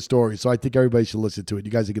retelling of the story. So I think everybody should listen to it. You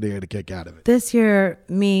guys are going to get a kick out of it. This year,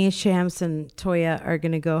 me, Shams, and Toya are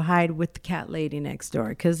going to go hide with the cat lady next door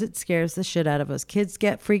because it scares the shit out of us. Kids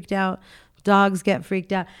get freaked out. Dogs get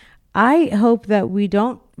freaked out. I hope that we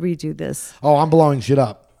don't redo this. Oh, I'm blowing shit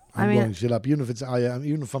up. I'm blowing shit up. Even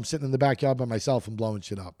if I'm sitting in the backyard by myself, I'm blowing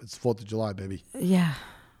shit up. It's 4th of July, baby. Yeah.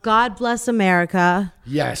 God bless America.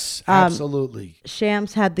 Yes, absolutely.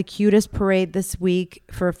 Shams had the cutest parade this week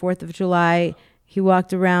for 4th of July. He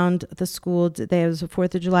walked around the school. There was a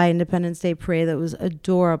 4th of July Independence Day parade that was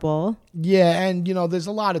adorable. Yeah, and, there's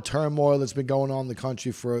a lot of turmoil that's been going on in the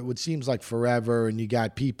country for what seems like forever, and you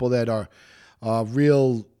got people that are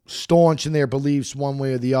real staunch in their beliefs one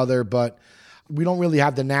way or the other, but we don't really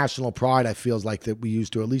have the national pride, I feels like, that we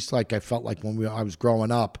used to, at least like I felt like when I was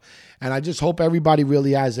growing up. And I just hope everybody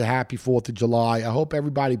really has a happy 4th of July. I hope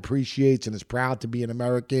everybody appreciates and is proud to be an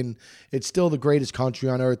American. It's still the greatest country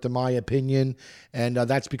on earth, in my opinion. And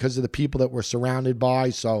that's because of the people that we're surrounded by.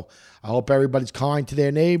 So I hope everybody's kind to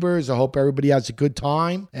their neighbors. I hope everybody has a good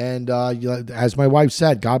time. And as my wife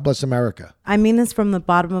said, God bless America. I mean this from the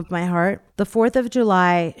bottom of my heart. The 4th of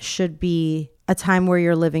July should be a time where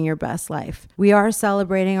you're living your best life. We are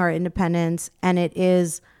celebrating our independence, and it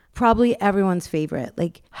is probably everyone's favorite,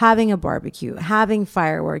 like having a barbecue, having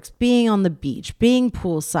fireworks, being on the beach, being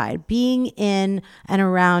poolside, being in and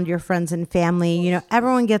around your friends and family. You know,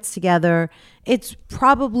 everyone gets together. It's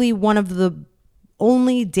probably one of the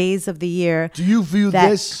only days of the year. Do you view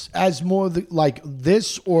this as more like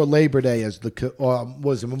this or Labor Day as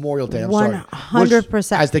was it Memorial Day? I'm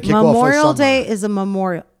 100%. As the kickoff Memorial of summer. Day is a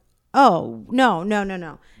memorial. Oh,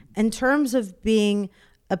 no. In terms of being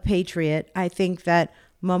a patriot, I think that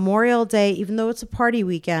Memorial Day, even though it's a party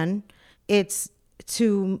weekend, it's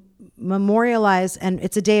to memorialize, and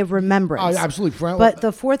it's a day of remembrance. Absolutely. But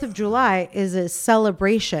the 4th of July is a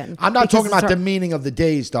celebration. I'm not talking about the meaning of the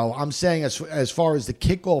days, though. I'm saying as far as the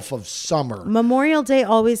kickoff of summer. Memorial Day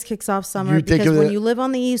always kicks off summer because when you live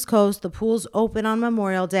on the East Coast, the pools open on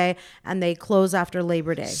Memorial Day and they close after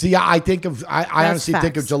Labor Day. See, I honestly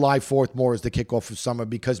think of July 4th more as the kickoff of summer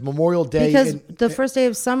because Memorial Day. Because the first day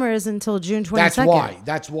of summer is until June 22nd.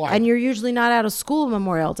 That's why. And you're usually not out of school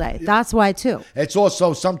Memorial Day. That's why, too. It's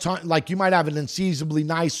also sometimes, like, you might have an unseasonably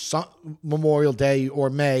nice Memorial Day or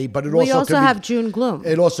May, but we also have June gloom.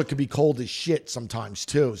 It also could be cold as shit sometimes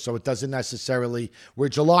too. So it doesn't necessarily. Where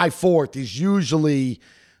July 4th is usually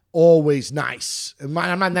always nice. I'm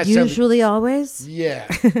not necessarily usually always. Yeah,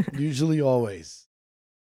 usually always.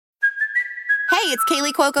 Hey, it's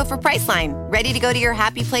Kaylee Cuoco for Priceline. Ready to go to your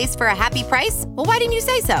happy place for a happy price? Well, why didn't you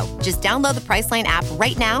say so? Just download the Priceline app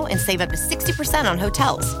right now and save up to 60% on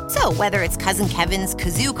hotels. So whether it's Cousin Kevin's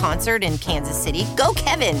Kazoo Concert in Kansas City, go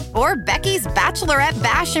Kevin, or Becky's Bachelorette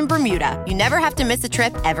Bash in Bermuda, you never have to miss a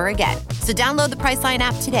trip ever again. So download the Priceline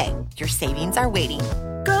app today. Your savings are waiting.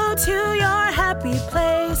 Go to your happy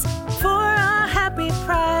place for a happy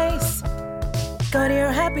price. Go to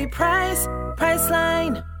your happy price,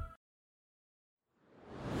 Priceline.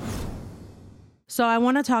 So I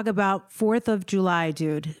want to talk about 4th of July,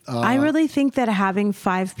 dude. I really think that having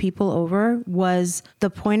 5 people over was the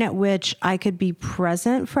point at which I could be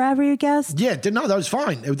present for every guest. Yeah, no, that was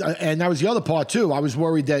fine. And that was the other part, too. I was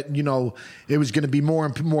worried that, it was going to be more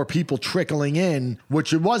and more people trickling in,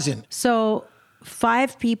 which it wasn't. So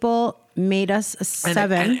 5 people made us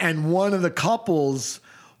 7. And one of the couples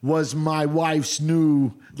was my wife's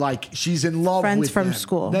new, like, she's in love friends with from them.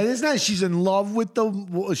 school. Now, isn't that she's in love with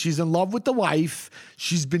the wife.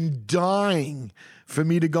 She's been dying for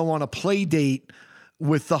me to go on a play date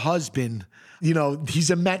with the husband. He's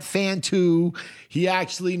a Met fan too. He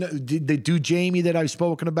actually, the dude Jamie that I've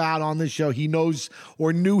spoken about on this show, he knows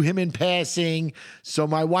or knew him in passing. So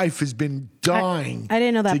my wife has been dying I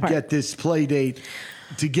didn't know that to part. get this play date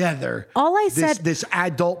together. All I said, this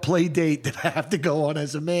adult play date that I have to go on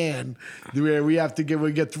as a man, where we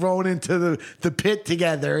get thrown into the pit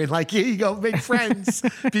together, and like, here you go, make friends,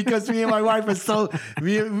 because me and my wife are so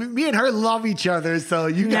me and her love each other. So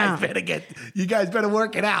you guys better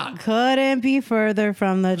work it out. Couldn't be further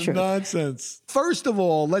from the truth. Nonsense. First of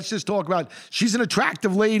all, let's just talk about. She's an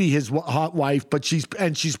attractive lady, his hot wife, but she's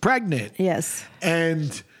pregnant. Yes,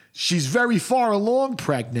 and she's very far along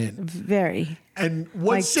pregnant. Very. And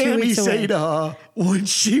what did Sammy say to her when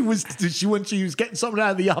she was getting something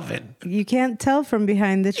out of the oven? You can't tell from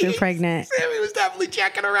behind that you're pregnant. Sammy was definitely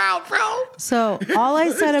checking her out, bro. So all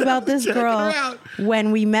I said about this girl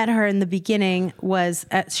when we met her in the beginning was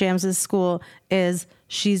at Shams' school is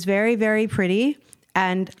she's very, very pretty.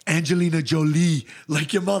 And Angelina Jolie,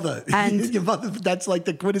 like your mother. And your mother, that's like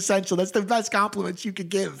the quintessential. That's the best compliments you could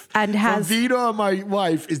give. And from Vito and my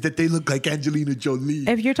wife is that they look like Angelina Jolie.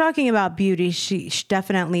 If you're talking about beauty, she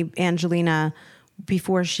definitely, Angelina,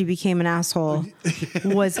 before she became an asshole,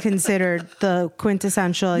 was considered the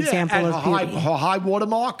quintessential example of beauty. Her high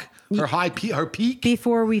watermark. Her peak?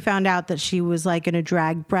 Before we found out that she was like going to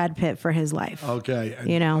drag Brad Pitt for his life. Okay.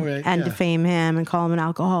 Defame him and call him an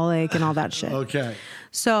alcoholic and all that shit. Okay.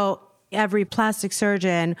 So every plastic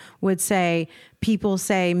surgeon would say, people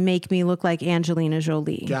say, make me look like Angelina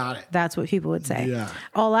Jolie. Got it. That's what people would say. Yeah.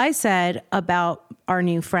 All I said about our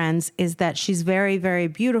new friends is that she's very, very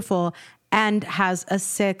beautiful and has a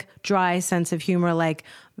sick, dry sense of humor, like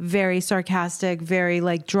very sarcastic, very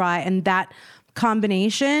like dry. And that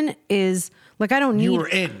combination is like, I don't need. You were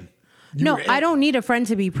in. No, I don't need a friend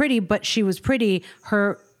to be pretty, but she was pretty.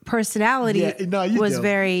 Her personality was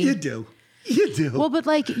very... You do. You do. Well, but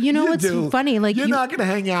like, you know what's funny? Like, you're not going to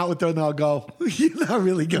hang out with an uggo. You're not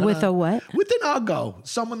really going to. With a what? With an uggo.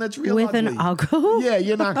 Someone that's real with ugly. With an uggo? Yeah,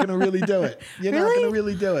 you're not going to really do it. You're not going to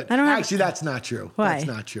really do it. Actually, that's not true. Why? That's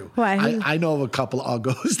not true. Why? I know of a couple of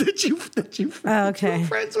uggos that you are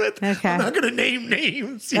friends with. Okay. I'm not going to name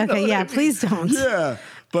names. Okay, yeah, please don't. Yeah.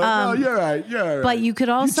 But no, you're right. You're right. But you could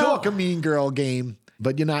also... You talk a Mean Girl game,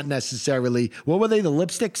 but you're not necessarily... What were they? The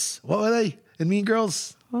lipsticks? What were they in Mean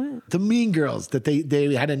Girls? What? The Mean Girls, that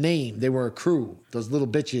they had a name. They were a crew. Those little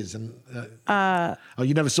bitches. And oh,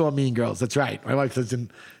 you never saw Mean Girls. That's right. My wife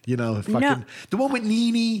doesn't, fucking... No. The one with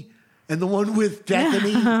Nene and the one with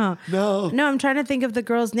Bethany. No. No, I'm trying to think of the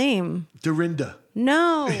girl's name. Dorinda.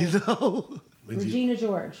 No. No. Regina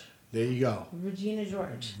George. There you go. Regina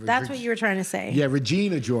George. That's what you were trying to say. Yeah,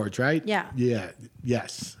 Regina George, right? Yeah. Yeah.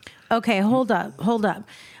 Yes. Okay, hold up.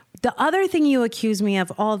 The other thing you accuse me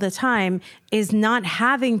of all the time is not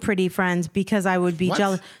having pretty friends because I would be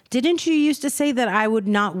jealous. Didn't you used to say that I would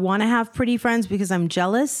not want to have pretty friends because I'm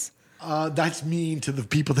jealous? That's mean to the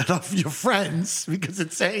people that are your friends because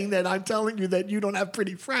it's saying that I'm telling you that you don't have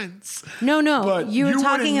pretty friends. No. But you were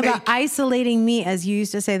talking about isolating me as you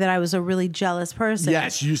used to say that I was a really jealous person.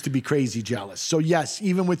 Yes, you used to be crazy jealous. So yes,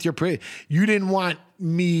 even with your you didn't want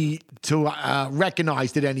me to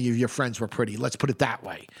recognize that any of your friends were pretty. Let's put it that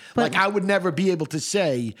way. But, I would never be able to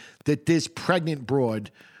say that this pregnant broad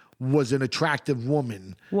was an attractive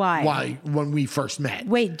woman. Why? When we first met.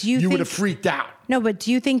 Wait, do you think... You would have freaked out. No, but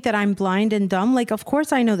do you think that I'm blind and dumb? Like, of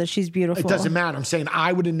course I know that she's beautiful. It doesn't matter. I'm saying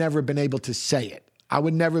I would have never been able to say it. I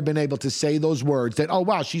would never have been able to say those words that, oh,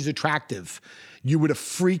 wow, she's attractive. You would have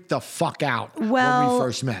freaked the fuck out when we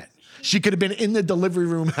first met. She could have been in the delivery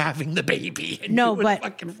room having the baby. And you would have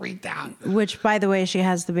fucking freaked out. Which, by the way, she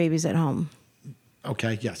has the babies at home.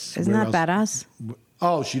 Okay, yes. Isn't that badass?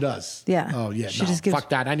 Oh, she does? Yeah. Oh, yeah. Fuck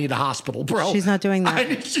that. I need a hospital, bro. She's not doing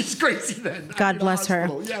that. She's crazy then. God bless her.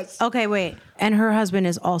 Yes. Okay, wait. And her husband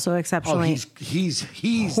is also exceptionally... He's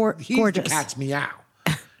gorgeous. The cat's meow.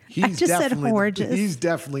 I just said gorgeous. He's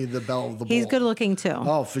definitely the belle of the ball. He's good looking too.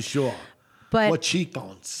 Oh, for sure. But what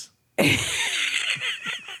cheekbones?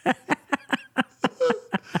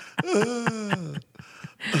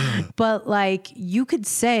 But like you could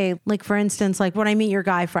say, like for instance, like when I meet your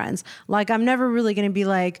guy friends, like I'm never really going to be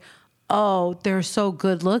like, oh, they're so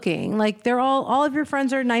good looking. Like they're all of your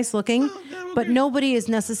friends are nice looking, but nobody is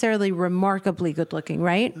necessarily remarkably good looking,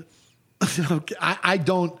 right? Okay, I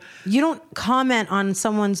don't. You don't comment on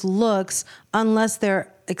someone's looks unless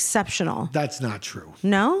they're exceptional. That's not true.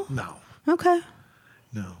 No? No. Okay.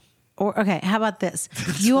 No. Or okay, how about this?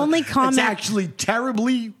 You only comment. It's actually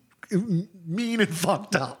terribly mean and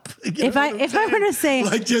fucked up. If I were to say,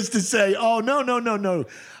 like, just to say, oh no,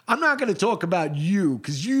 I'm not going to talk about you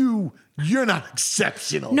because you're not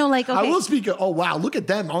exceptional. No, like, okay. I will speak. Oh wow, look at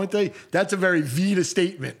them, aren't they? That's a very Vita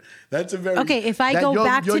statement. That's a very okay. If I go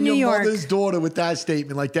back to New York, your mother's daughter with that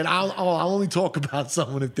statement like that, I'll only talk about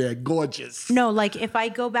someone if they're gorgeous. No, like if I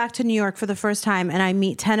go back to New York for the first time and I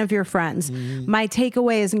meet 10 of your friends, my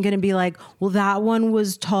takeaway isn't going to be like, well, that one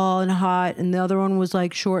was tall and hot, and the other one was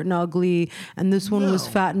like short and ugly, and this one was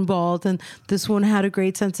fat and bald, and this one had a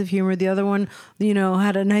great sense of humor. The other one,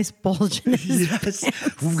 had a nice bulge in his pants.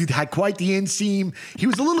 We had quite the inseam. He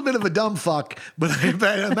was a little bit of a dumb fuck, but I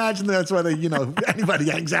imagine that's why anybody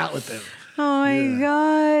hangs out with him. Oh my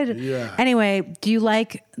God. Yeah. Anyway, do you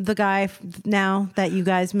like the guy now that you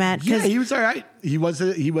guys met? Yeah, he was all right. He was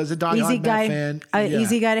a diehard Met fan.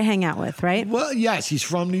 Easy guy to hang out with, right? Well, yes, he's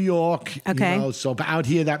from New York. Okay. So out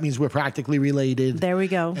here, that means we're practically related. There we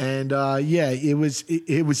go. And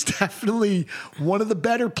it was definitely one of the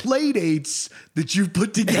better play dates that you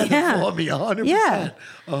put together for me. 100%. Yeah.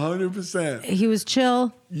 100%. He was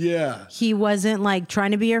chill. Yeah. He wasn't like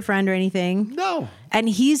trying to be your friend or anything. No. And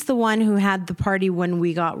he's the one who had the party when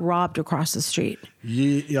we got robbed across the street.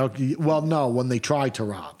 Yeah, well, no, when they tried to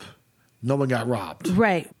rob. No one got robbed.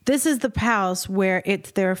 Right. This is the house where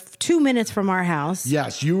they're 2 minutes from our house.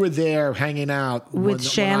 Yes, you were there hanging out. With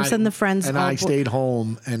Shams and the friends. And I stayed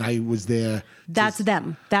home and I was there. That's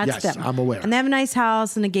them. That's them. I'm aware. And they have a nice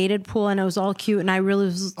house and a gated pool and it was all cute and I really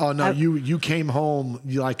was... Oh, no, you came home,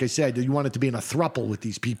 like I said, you wanted to be in a throuple with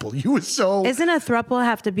these people. You were so... Isn't a throuple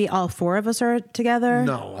have to be all four of us are together?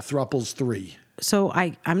 No, a throuple's 3. So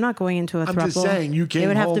I'm not going into a throuple. I'm just saying, you came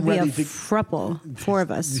home It would have to be a ready to... throuple, 4 of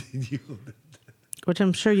us. Which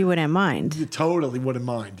I'm sure you wouldn't mind. You totally wouldn't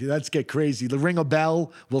mind. Let's get crazy. The ring a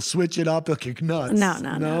bell. We'll switch it up. It'll kick nuts.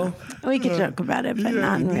 No. We could joke about it, but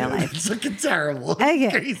not in real life. It's looking terrible.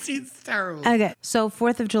 Okay. Crazy. It's terrible. Okay. So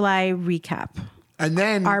 4th of July recap. And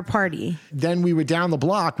then our party. Then we were down the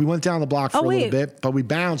block. We went down the block for a little bit, but we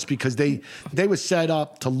bounced because they were set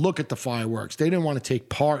up to look at the fireworks. They didn't want to take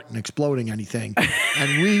part in exploding anything.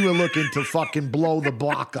 And we were looking to fucking blow the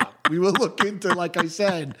block up. We were looking to, like I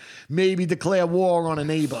said, maybe declare war on a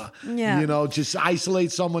neighbor. Yeah. You know, just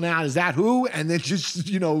isolate someone out. Is that who? And then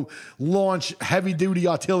just, launch heavy duty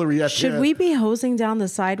artillery at Should we be hosing down the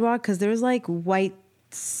sidewalk? Because there's like white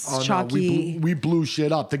chalky. No, we blew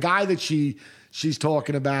shit up. The guy that she's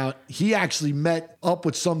talking about, he actually met up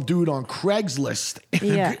with some dude on Craigslist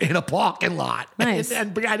in a parking lot. Nice.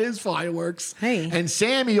 and got his fireworks. Hey. And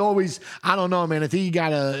Sammy always, I don't know, man, I think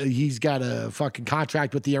he's got a fucking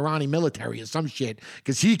contract with the Iranian military or some shit,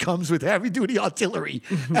 because he comes with heavy duty artillery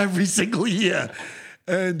every single year.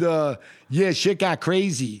 And shit got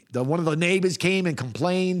crazy. One of the neighbors came and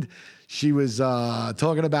complained. She was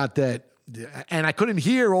talking about that. And I couldn't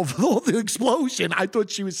hear over all the explosion. I thought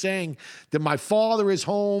she was saying that my father is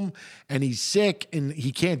home and he's sick and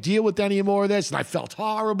he can't deal with any more of this. And I felt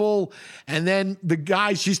horrible. And then the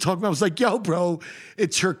guy she's talking about was like, yo, bro,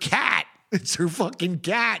 it's her cat. It's her fucking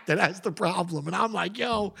cat that has the problem. And I'm like,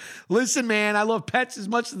 yo, listen, man, I love pets as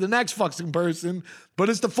much as the next fucking person, but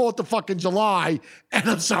it's the 4th of fucking July. And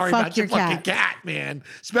I'm sorry about your fucking cat, man.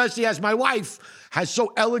 Especially as my wife has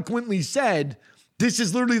so eloquently said, this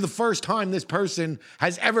is literally the first time this person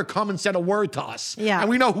has ever come and said a word to us. Yeah.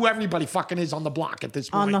 And we know who everybody fucking is on the block at this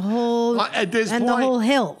point. On the whole, at this and point. the whole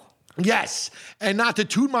hill. Yes. And not to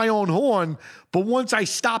toot my own horn, but once I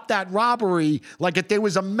stopped that robbery, like if there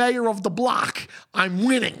was a mayor of the block, I'm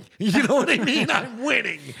winning. You know what I mean? I'm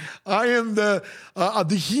winning. I am the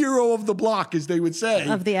hero of the block, as they would say.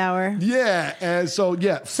 Of the hour. Yeah. So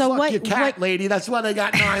fuck your cat, lady. That's why they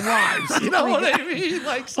got 9 lives. You know what I mean?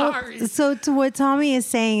 Like, sorry. Well, so to what Tommy is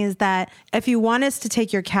saying is that if you want us to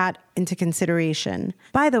take your cat into consideration,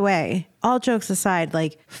 by the way, all jokes aside,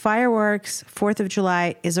 like fireworks, 4th of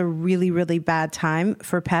July is a really, really bad time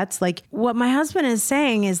for pets. Like what my husband is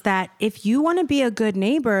saying is that if you want to be a good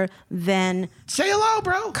neighbor, then say hello,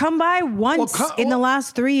 bro. Come by once in the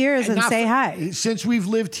last 3 years and say hi. Since we've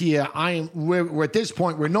lived here, we're at this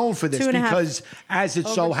point, we're known for this because as it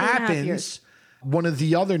so happens, one of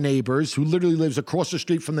the other neighbors who literally lives across the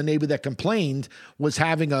street from the neighbor that complained was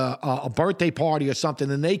having a birthday party or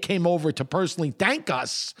something. And they came over to personally thank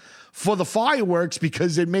us for the fireworks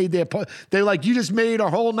because it made they're like, you just made our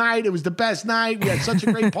whole night. It was the best night. We had such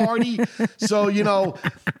a great party. So,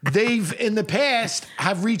 they've in the past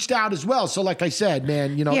have reached out as well. So like I said,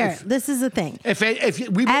 man, this is the thing. If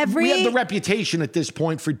we have the reputation at this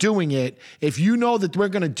point for doing it, if you know that we're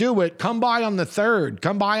going to do it, come by on the 3rd,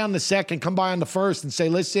 come by on the 2nd, come by on the 1st and say,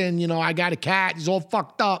 listen, I got a cat. He's all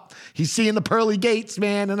fucked up. He's seeing the pearly gates,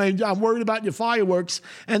 man. And I'm worried about your fireworks.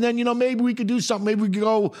 And then, maybe we could do something. Maybe we could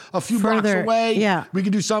go a few blocks away. Yeah. We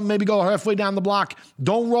could do something, maybe go halfway down the block.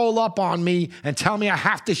 Don't roll up on me and tell me I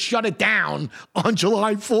have to shut it down on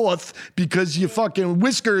July 4th because your fucking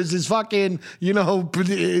whiskers is fucking,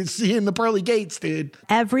 seeing the pearly gates, dude.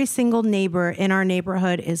 Every single neighbor in our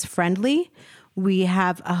neighborhood is friendly. We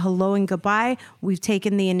have a hello and goodbye. We've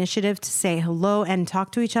taken the initiative to say hello and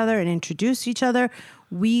talk to each other and introduce each other.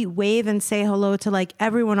 We wave and say hello to like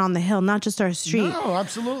everyone on the hill, not just our street. No,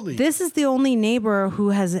 absolutely. This is the only neighbor who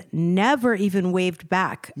has never even waved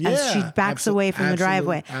back as she backs away from the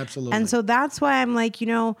driveway. Absolutely. And so that's why I'm like,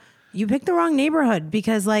 you picked the wrong neighborhood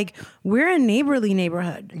because like we're a neighborly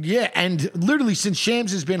neighborhood. Yeah. And literally since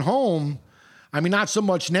Shams has been home, I mean, not so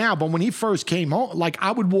much now, but when he first came home, like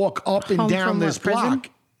I would walk up and down this block.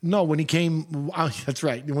 No, when he came, that's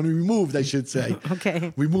right. When we moved, I should say.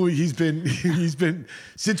 Okay. We moved, he's been,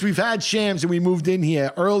 since we've had Shams and we moved in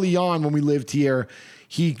here early on when we lived here,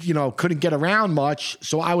 he, couldn't get around much.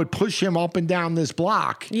 So I would push him up and down this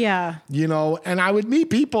block. Yeah. And I would meet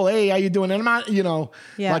people. Hey, how you doing? And I'm not,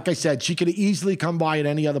 like I said, she could have easily come by at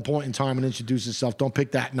any other point in time and introduce herself. Don't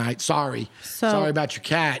pick that night. Sorry about your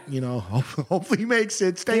cat. Hopefully he makes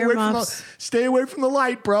it. Stay away from the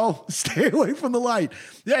light, bro. Stay away from the light.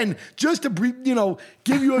 And just to,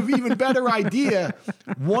 give you an even better idea,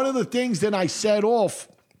 one of the things that I set off,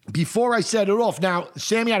 before I set it off, now,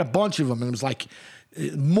 Sammy had a bunch of them, and it was like,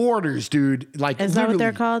 mortars, dude. Like, is that what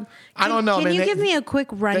they're called? I don't know. Can you give me a quick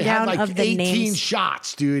rundown of the 18 names?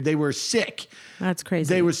 shots, dude. They were sick. That's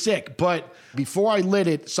crazy. They were sick. But before I lit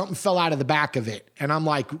it, something fell out of the back of it. And I'm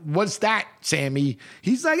like, what's that, Sammy?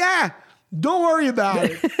 He's like, Don't worry about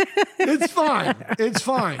it. It's fine. It's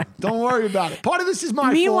fine. Don't worry about it. Part of this is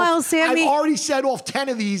my fault. Sammy, I've already said off 10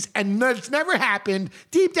 of these, and it's never happened.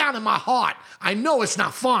 Deep down in my heart, I know it's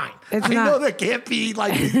not fine. I know there can't be,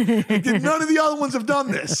 like, none of the other ones have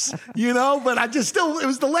done this, you know? But I just still, it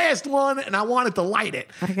was the last one, and I wanted to light it.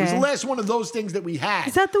 Okay. It was the last one of those things that we had.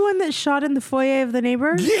 Is that the one that shot in the foyer of the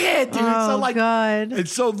neighbor? Yeah, dude. Oh, God. And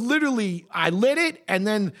so literally, I lit it, and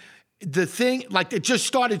then the thing, like, it just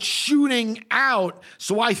started shooting out.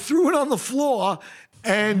 So I threw it on the floor,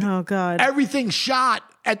 and everything shot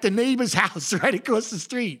at the neighbor's house right across the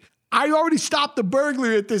street. I already stopped the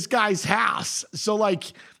burglary at this guy's house. So, like,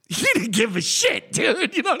 he didn't give a shit,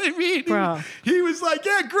 dude. You know what I mean? Bro. He was like,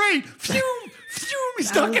 yeah, great. Phew, phew. He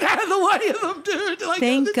stuck it out of the way of them, dude. Like,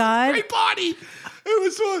 thank God. Great party. It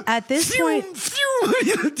was so, at this point.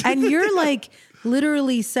 And you're like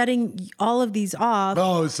literally setting all of these off.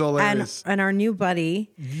 Oh, it's hilarious. And our new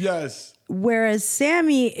buddy. Yes. Whereas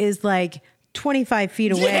Sammy is like 25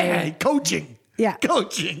 feet away. Yeah, coaching. Yeah.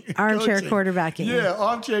 Coaching. Armchair quarterbacking. Yeah,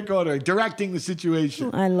 armchair quarterback. Directing the situation.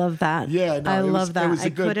 I love that. Yeah, no, I love that. I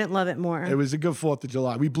couldn't love it more. It was a good 4th of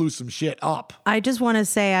July. We blew some shit up. I just want to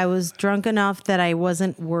say I was drunk enough that I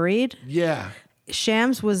wasn't worried. Yeah.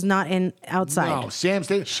 Shams was not outside. No, Shams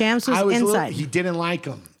was inside. He didn't like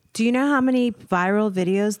him. Do you know how many viral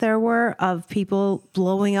videos there were of people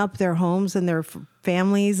blowing up their homes and their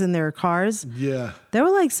families and their cars? Yeah. There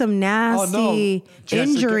were like some nasty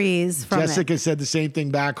injuries from Jessica said the same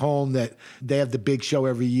thing back home, that they have the big show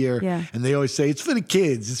every year. Yeah. And they always say, it's for the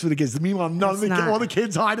kids. It's for the kids. Meanwhile, all the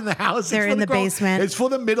kids hide in the house. They're in the basement. It's for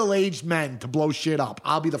the middle-aged men to blow shit up.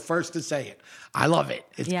 I'll be the first to say it. I love it.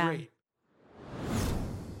 It's great.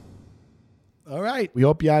 All right. We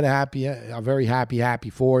hope you had a very happy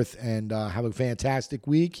 4th, and have a fantastic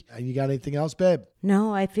week. And you got anything else, babe?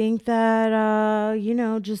 No, I think that,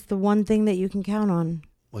 just the one thing that you can count on.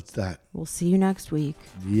 What's that? We'll see you next week.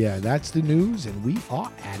 Yeah, that's the news, and we are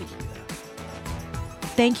out of here.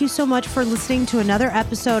 Thank you so much for listening to another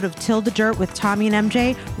episode of Till the Dirt with Tommy and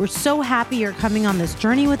MJ. We're so happy you're coming on this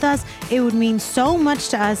journey with us. It would mean so much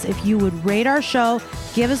to us if you would rate our show,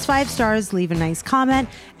 give us 5 stars, leave a nice comment,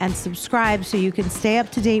 and subscribe so you can stay up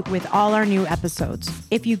to date with all our new episodes.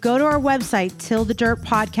 If you go to our website,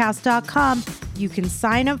 tillthedirtpodcast.com, you can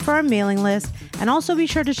sign up for our mailing list, and also be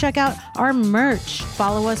sure to check out our merch.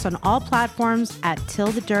 Follow us on all platforms at Till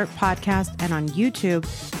the Dirt Podcast, and on YouTube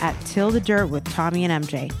at Till the Dirt with Tommy and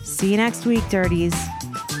MJ. See you next week, Dirties.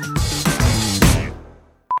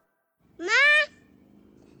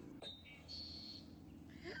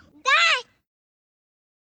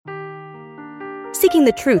 Seeking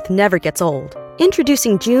the truth never gets old.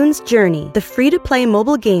 Introducing June's Journey, the free-to-play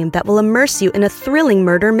mobile game that will immerse you in a thrilling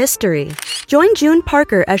murder mystery. Join June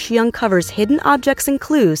Parker as she uncovers hidden objects and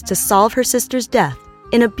clues to solve her sister's death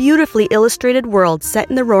in a beautifully illustrated world set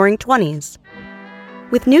in the Roaring '20s.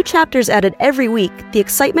 With new chapters added every week, the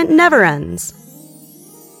excitement never ends.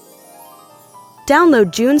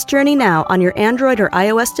 Download June's Journey now on your Android or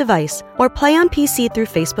iOS device, or play on PC through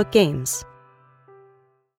Facebook Games.